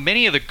athletics. And for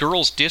many of the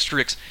girls'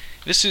 districts,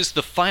 this is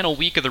the final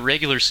week of the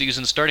regular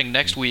season starting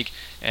next week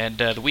and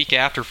the week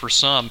after for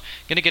some.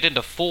 Going to get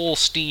into full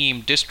steam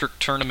district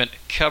tournament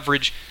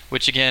coverage,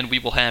 which again, we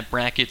will have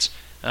brackets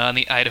on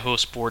the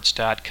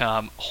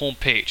IdahoSports.com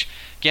homepage.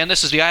 Again,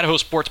 this is the Idaho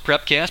Sports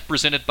PrepCast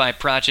presented by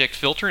Project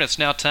Filter, and it's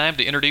now time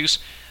to introduce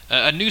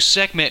a new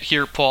segment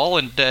here, Paul,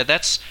 and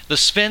that's the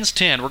Sven's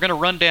 10. We're going to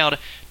run down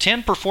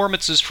 10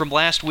 performances from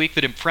last week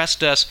that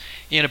impressed us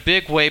in a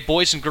big way,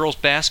 boys and girls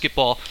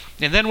basketball.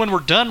 And then when we're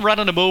done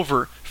running them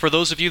over, for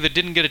those of you that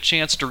didn't get a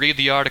chance to read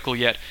the article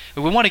yet,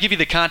 we want to give you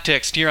the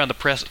context here on the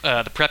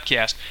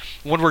PrepCast.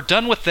 When we're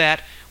done with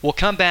that, we'll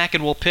come back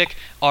and we'll pick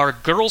our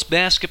girls'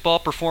 basketball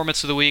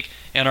performance of the week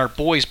and our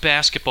boys'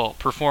 basketball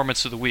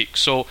performance of the week.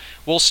 So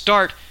we'll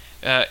start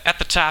at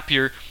the top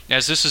here,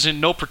 as this is in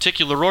no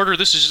particular order.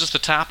 This is just the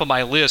top of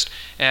my list.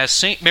 As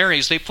St.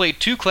 Mary's, they played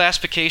 2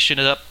 classification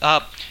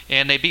up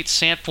and they beat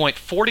Sandpoint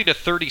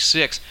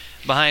 40-36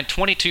 behind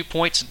 22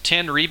 points and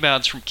 10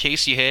 rebounds from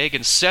Casey Haig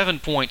and 7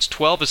 points,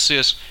 12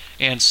 assists,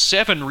 and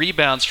 7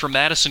 rebounds from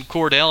Madison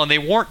Cordell. And they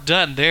weren't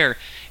done there,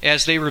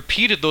 as they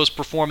repeated those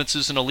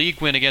performances in a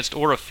league win against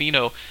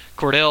Orofino.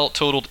 Cordell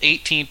totaled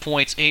 18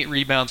 points, 8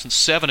 rebounds, and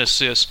 7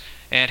 assists,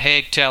 and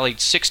Haig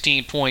tallied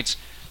 16 points,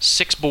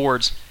 6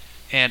 boards,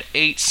 and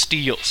 8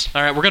 steals.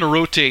 All right, we're going to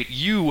rotate.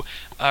 You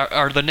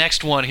are the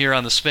next one here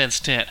on the Sven's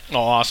 10. Oh,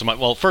 awesome.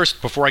 Well,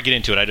 first, before I get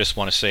into it, I just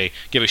want to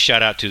give a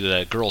shout-out to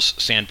the girls'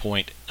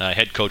 Sandpoint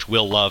head coach,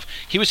 Will Love.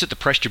 He was at the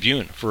Press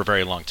Tribune for a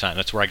very long time.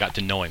 That's where I got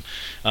to know him.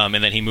 And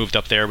then he moved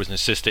up there, was an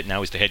assistant, now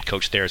he's the head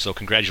coach there. So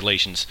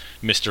congratulations,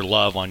 Mr.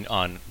 Love,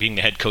 on being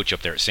the head coach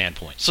up there at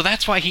Sandpoint. So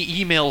that's why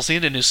he emails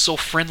in and is so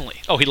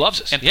friendly. Oh, he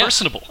loves us. And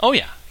personable. Oh,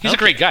 yeah. He's a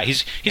great guy.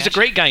 He's a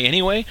great guy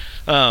anyway.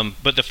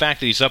 But the fact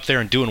that he's up there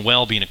and doing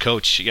well, being a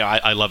coach,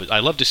 I love it.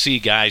 I love to see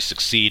guys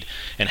succeed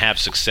and have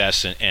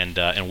success,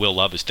 and Will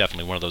Love is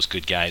definitely one of those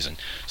good guys. And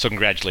so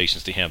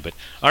congratulations to him. But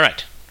all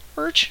right,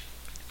 Urge,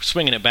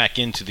 swinging it back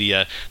into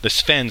the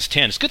Sven's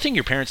 10. It's a good thing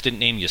your parents didn't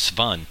name you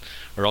Sven,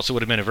 or else it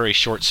would have been a very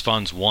short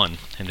Sven's 1,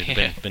 and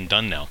it'd been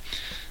done now.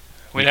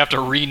 We'd have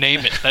to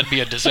rename it. That'd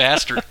be a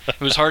disaster. It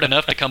was hard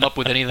enough to come up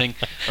with anything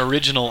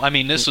original. I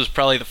mean, this was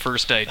probably the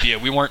first idea.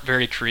 We weren't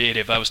very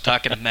creative. I was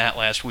talking to Matt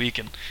last week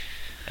and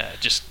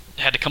just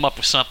had to come up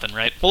with something,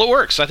 right? Well, it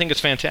works. I think it's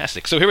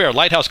fantastic. So here we are,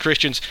 Lighthouse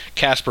Christian's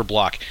Casper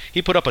Block. He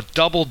put up a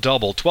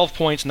double-double, 12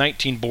 points,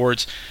 19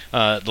 boards.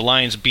 The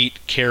Lions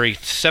beat Carey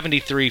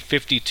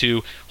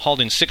 73-52,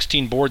 hauled in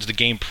 16 boards the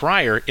game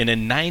prior in a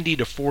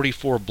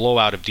 90-44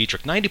 blowout of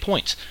Dietrich. 90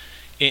 points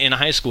in a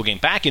high school game.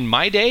 Back in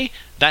my day,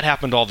 that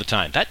happened all the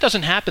time. That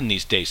doesn't happen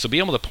these days. So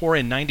being able to pour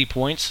in 90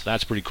 points,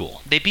 that's pretty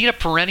cool. They beat a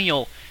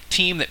perennial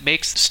team that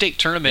makes the state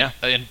tournament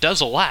and does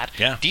a lot,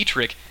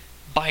 Dietrich,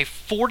 by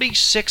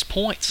 46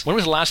 points. When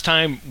was the last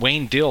time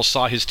Wayne Dill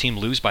saw his team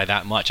lose by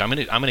that much? I'm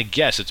gonna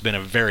guess it's been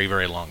a very,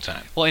 very long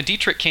time. Well, and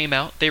Dietrich came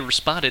out, they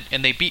responded,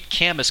 and they beat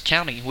Camas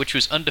County, which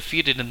was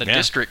undefeated in the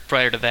district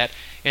prior to that.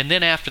 And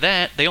then after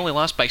that, they only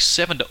lost by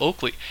 7 to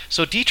Oakley.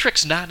 So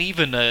Dietrich's not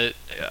even a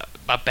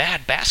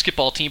bad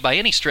basketball team by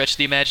any stretch of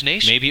the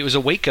imagination. Maybe it was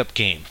a wake-up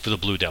game for the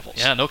Blue Devils.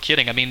 Yeah, no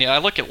kidding. I mean, I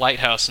look at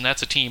Lighthouse, and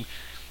that's a team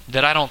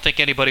that I don't think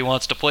anybody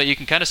wants to play. You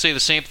can kind of say the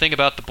same thing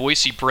about the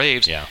Boise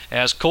Braves.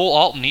 As Cole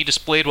Alton, he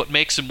displayed what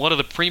makes him one of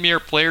the premier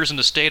players in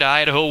the state of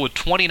Idaho with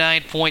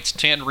 29 points,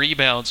 10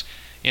 rebounds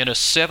in a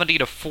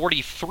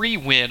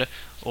 70-43 win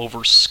over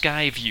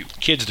Skyview.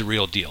 Kid's the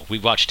real deal. We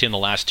watched him the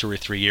last 2 or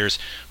 3 years.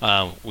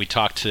 We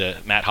talked to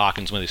Matt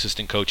Hawkins, one of the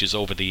assistant coaches,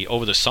 over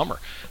the summer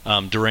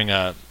during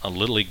a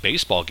Little League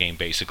baseball game,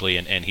 basically,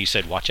 and he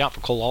said, watch out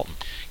for Cole Alton.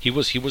 He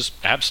was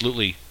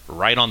absolutely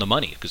right on the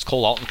money, because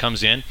Cole Alton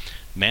comes in,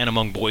 man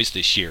among boys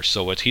this year,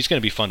 so he's going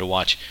to be fun to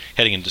watch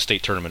heading into the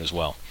state tournament as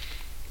well.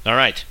 All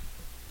right,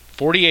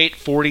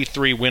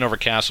 48-43 win over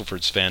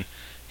Castleford, Sven.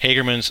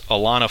 Hagerman's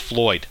Alana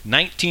Floyd,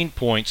 19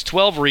 points,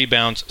 12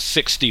 rebounds,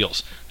 6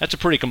 steals. That's a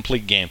pretty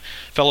complete game.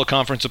 Fellow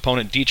conference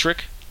opponent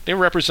Dietrich, they were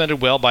represented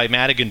well by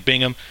Madigan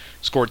Bingham,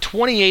 scored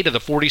 28 of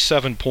the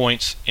 47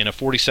 points in a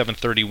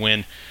 47-30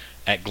 win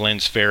at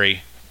Glens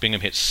Ferry.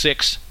 Bingham hit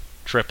 6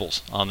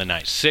 triples on the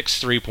night, 6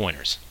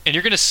 three-pointers. And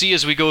you're going to see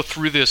as we go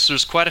through this,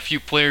 there's quite a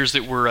few players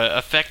that were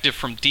effective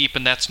from deep,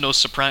 and that's no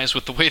surprise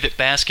with the way that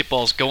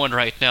basketball's going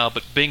right now.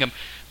 But Bingham,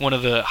 one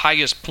of the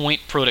highest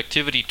point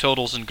productivity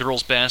totals in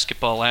girls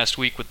basketball last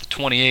week with the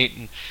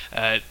 28,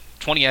 and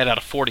 28 out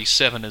of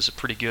 47 is a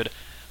pretty good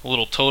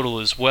little total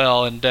as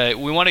well. And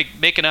we want to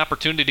make an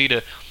opportunity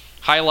to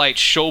highlight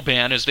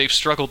Showban, as they've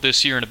struggled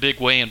this year in a big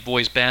way in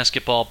boys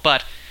basketball,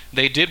 but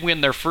they did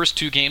win their first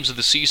 2 games of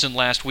the season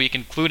last week,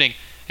 including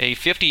a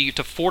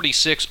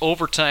 50-46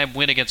 overtime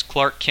win against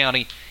Clark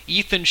County.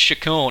 Ethan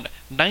Chacon,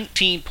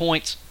 19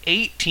 points,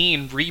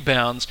 18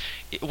 rebounds.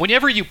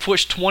 Whenever you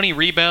push 20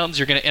 rebounds,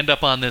 you're going to end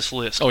up on this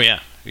list. Oh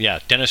yeah.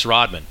 Dennis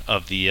Rodman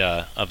of the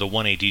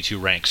 1A D2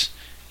 ranks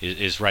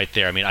is right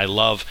there. I mean, I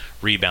love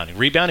rebounding.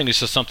 Rebounding is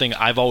just something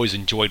I've always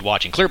enjoyed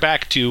watching. Clear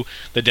back to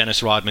the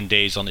Dennis Rodman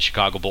days on the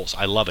Chicago Bulls.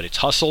 I love it. It's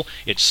hustle.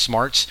 It's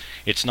smarts.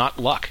 It's not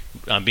luck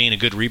being a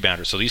good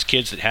rebounder. So these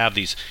kids that have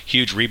these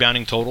huge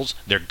rebounding totals,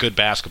 they're good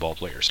basketball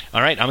players.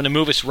 All right, I'm going to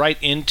move us right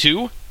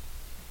into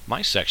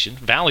my section,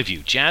 Valley View.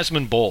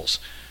 Jasmine Bowles.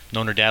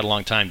 Known her dad a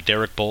long time,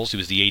 Derek Bowles. He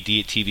was the AD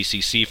at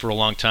TVCC for a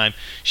long time.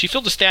 She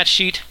filled the stat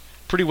sheet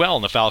pretty well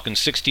in the Falcons'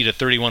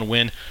 60-31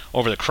 win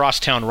over the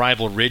crosstown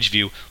rival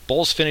Ridgeview.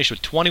 Bowles finished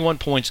with 21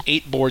 points,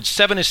 8 boards,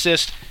 7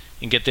 assists,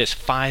 and get this,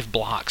 5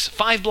 blocks.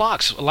 5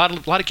 blocks. A lot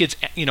of kids,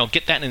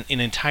 get that in an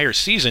entire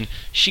season.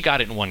 She got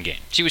it in 1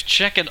 game. She was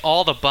checking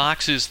all the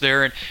boxes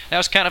there, and that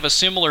was kind of a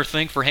similar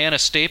thing for Hannah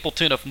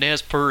Stapleton of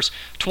Nez Perce.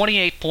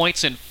 28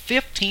 points and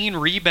 15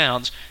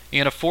 rebounds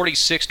in a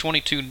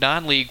 46-22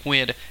 non-league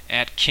win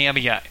at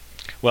Camiai.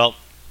 Well,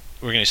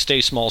 we're going to stay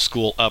small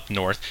school up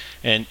north,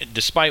 and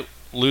despite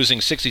losing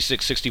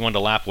 66-61 to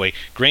Lapway,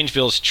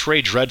 Grangeville's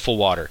Trey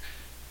Dreadfulwater,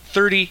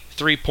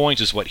 33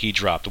 points is what he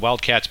dropped. The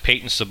Wildcats'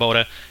 Peyton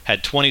Sabota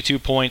had 22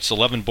 points,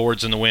 11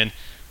 boards in the win.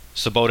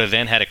 Sabota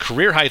then had a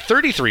career-high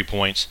 33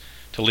 points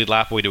to lead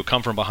Lapway to a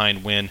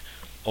come-from-behind win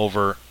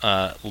over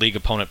league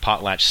opponent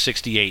Potlatch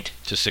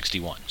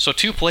 68-61. So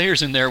 2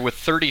 players in there with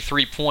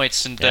 33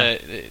 points, and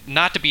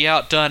not to be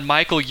outdone,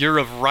 Michael Ure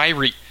of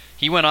Ryrie.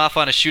 He went off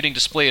on a shooting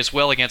display as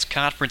well against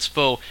conference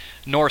foe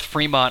North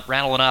Fremont,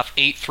 rattling off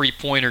 8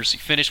 three-pointers. He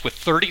finished with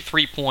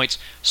 33 points,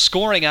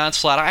 scoring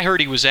onslaught. I heard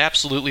he was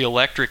absolutely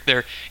electric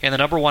there, and the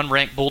number 1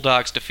 ranked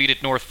Bulldogs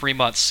defeated North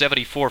Fremont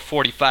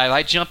 74-45.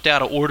 I jumped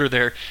out of order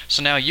there,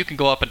 so now you can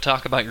go up and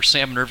talk about your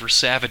Salmon River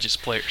Savages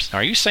players.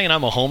 Are you saying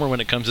I'm a homer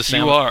when it comes to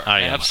Salmon? You are,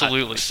 I am.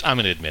 absolutely. I'm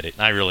going to admit it.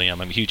 I really am.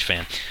 I'm a huge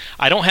fan.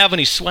 I don't have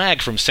any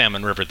swag from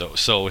Salmon River, though,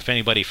 so if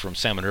anybody from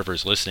Salmon River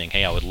is listening,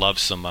 hey, I would love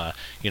some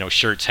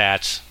shirts,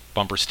 hats,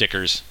 bumper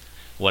stickers,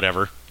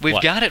 whatever.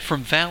 We've got it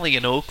from Valley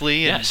and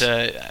Oakley, yes.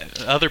 And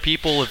other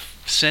people have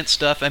sent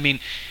stuff. I mean,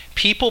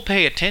 people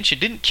pay attention.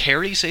 Didn't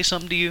Carrie say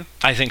something to you?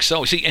 I think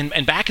so. See,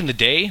 and back in the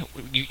day,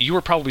 you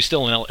were probably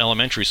still in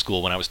elementary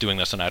school when I was doing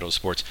this on Idaho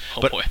Sports.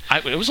 Oh, but boy.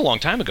 It was a long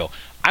time ago.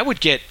 I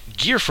would get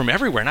gear from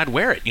everywhere, and I'd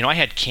wear it. I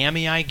had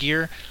Cami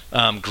gear,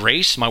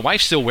 Grace. My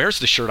wife still wears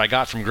the shirt I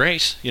got from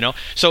Grace.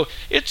 So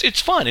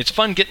it's fun. It's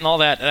fun getting all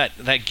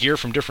that gear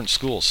from different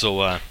schools.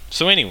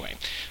 So anyway,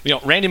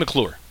 Randy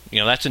McClure.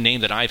 That's a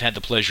name that I've had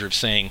the pleasure of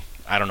saying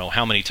I don't know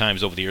how many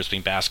times over the years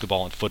between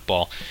basketball and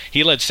football.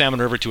 He led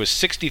Salmon River to a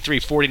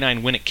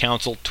 63-49 win at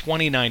Council,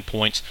 29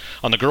 points.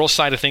 On the girls'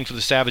 side of things for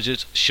the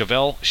Savages,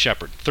 Chevelle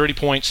Shepherd, 30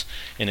 points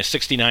in a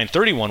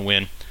 69-31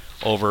 win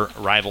over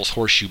rivals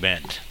Horseshoe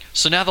Bend.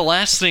 So now the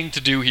last thing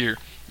to do here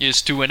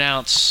is to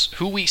announce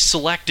who we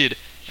selected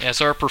as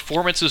our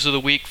performances of the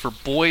week for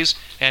boys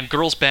and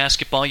girls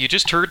basketball. You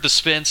just heard the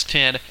Sven's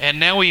 10, and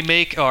now we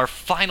make our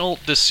final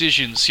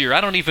decisions here. I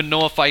don't even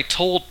know if I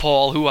told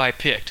Paul who I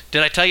picked.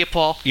 Did I tell you,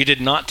 Paul? You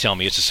did not tell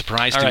me. It's a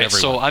surprise to everyone. All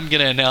right, so I'm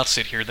going to announce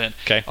it here then.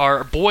 Okay.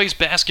 Our boys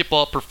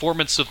basketball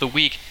performance of the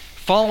week,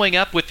 following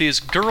up with his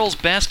girls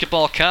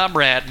basketball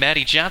comrade,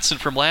 Maddie Johnson,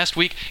 from last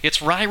week, it's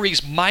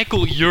Ryrie's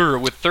Michael Ure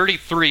with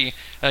 33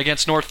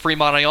 against North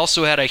Fremont. I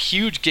also had a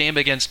huge game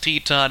against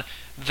Teton.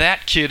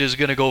 That kid is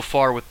going to go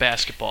far with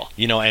basketball.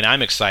 And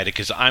I'm excited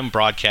because I'm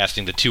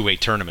broadcasting the 2A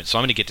tournament, so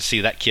I'm going to get to see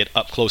that kid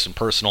up close and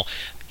personal.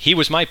 He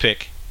was my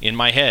pick in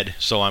my head,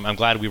 so I'm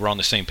glad we were on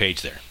the same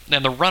page there.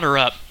 And the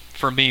runner-up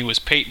for me was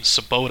Peyton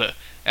Sabota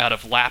out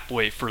of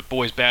Lapway for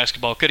boys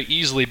basketball. Could have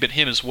easily been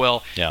him as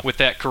well with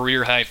that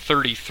career-high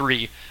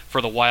 33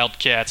 for the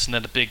Wildcats and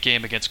then the big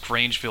game against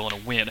Grangeville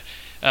in a win.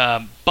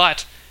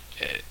 But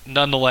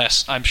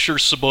nonetheless, I'm sure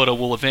Sabota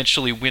will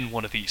eventually win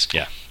one of these.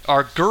 Yeah.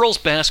 Our girls'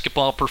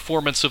 basketball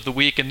performance of the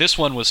week, and this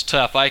one was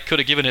tough. I could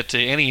have given it to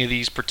any of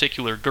these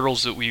particular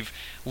girls that we've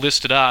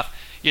listed off.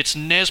 It's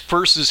Nez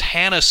Perce's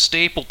Hannah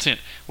Stapleton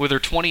with her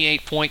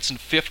 28 points and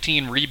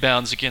 15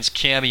 rebounds against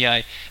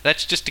Cami.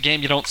 That's just a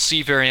game you don't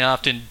see very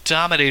often.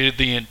 Dominated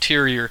the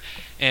interior,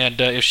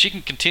 and if she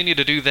can continue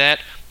to do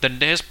that, the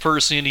Nez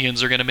Perce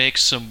Indians are going to make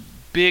some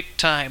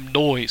big-time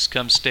noise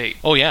come state.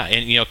 Oh, yeah,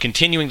 and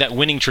continuing that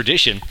winning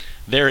tradition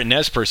there at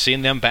Nez Perce,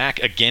 seeing them back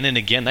again and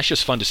again, that's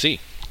just fun to see.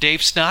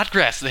 Dave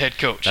Snodgrass, the head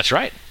coach. That's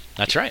right.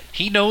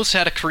 He knows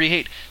how to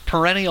create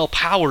perennial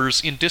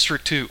powers in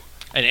District 2.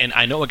 And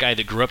I know a guy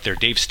that grew up there,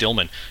 Dave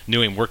Stillman,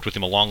 knew him, worked with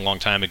him a long, long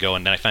time ago,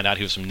 and then I found out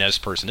he was from Nez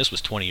Perce, and this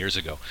was 20 years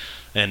ago.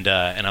 And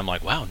I'm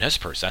like, wow, Nez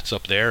Perce, that's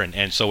up there.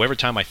 And so every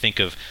time I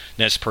think of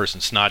Nez Perce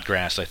and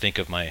Snodgrass, I think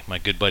of my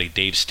good buddy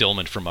Dave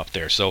Stillman from up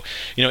there. So,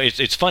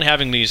 it's fun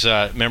having these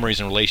memories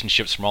and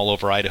relationships from all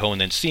over Idaho,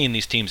 and then seeing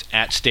these teams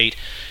at state.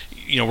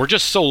 We're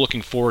just so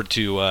looking forward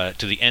to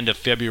the end of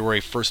February,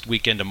 first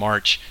weekend of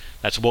March.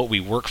 That's what we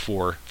work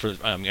for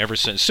ever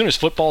since. As soon as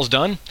football's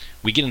done,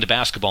 we get into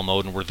basketball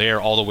mode, and we're there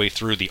all the way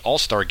through the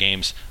All-Star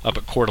games up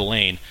at Coeur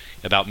d'Alene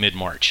about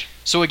mid-March.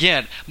 So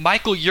again,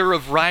 Michael Ure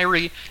of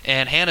Ryrie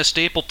and Hannah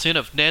Stapleton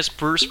of Nez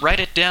Perce.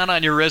 Write it down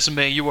on your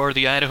resume. You are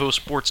the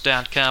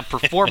IdahoSports.com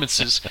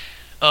performances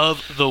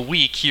of the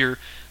week here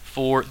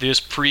for this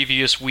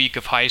previous week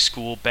of high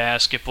school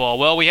basketball.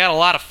 Well, we had a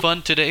lot of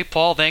fun today.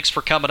 Paul, thanks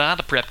for coming on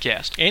the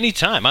PrepCast.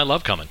 Anytime. I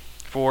love coming.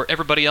 For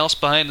everybody else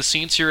behind the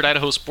scenes here at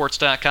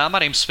IdahoSports.com, my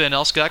name's Sven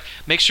Alskog.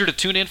 Make sure to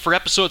tune in for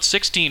episode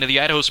 16 of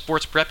the Idaho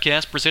Sports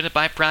PrepCast presented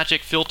by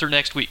Project Filter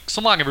next week.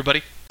 So long,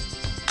 everybody.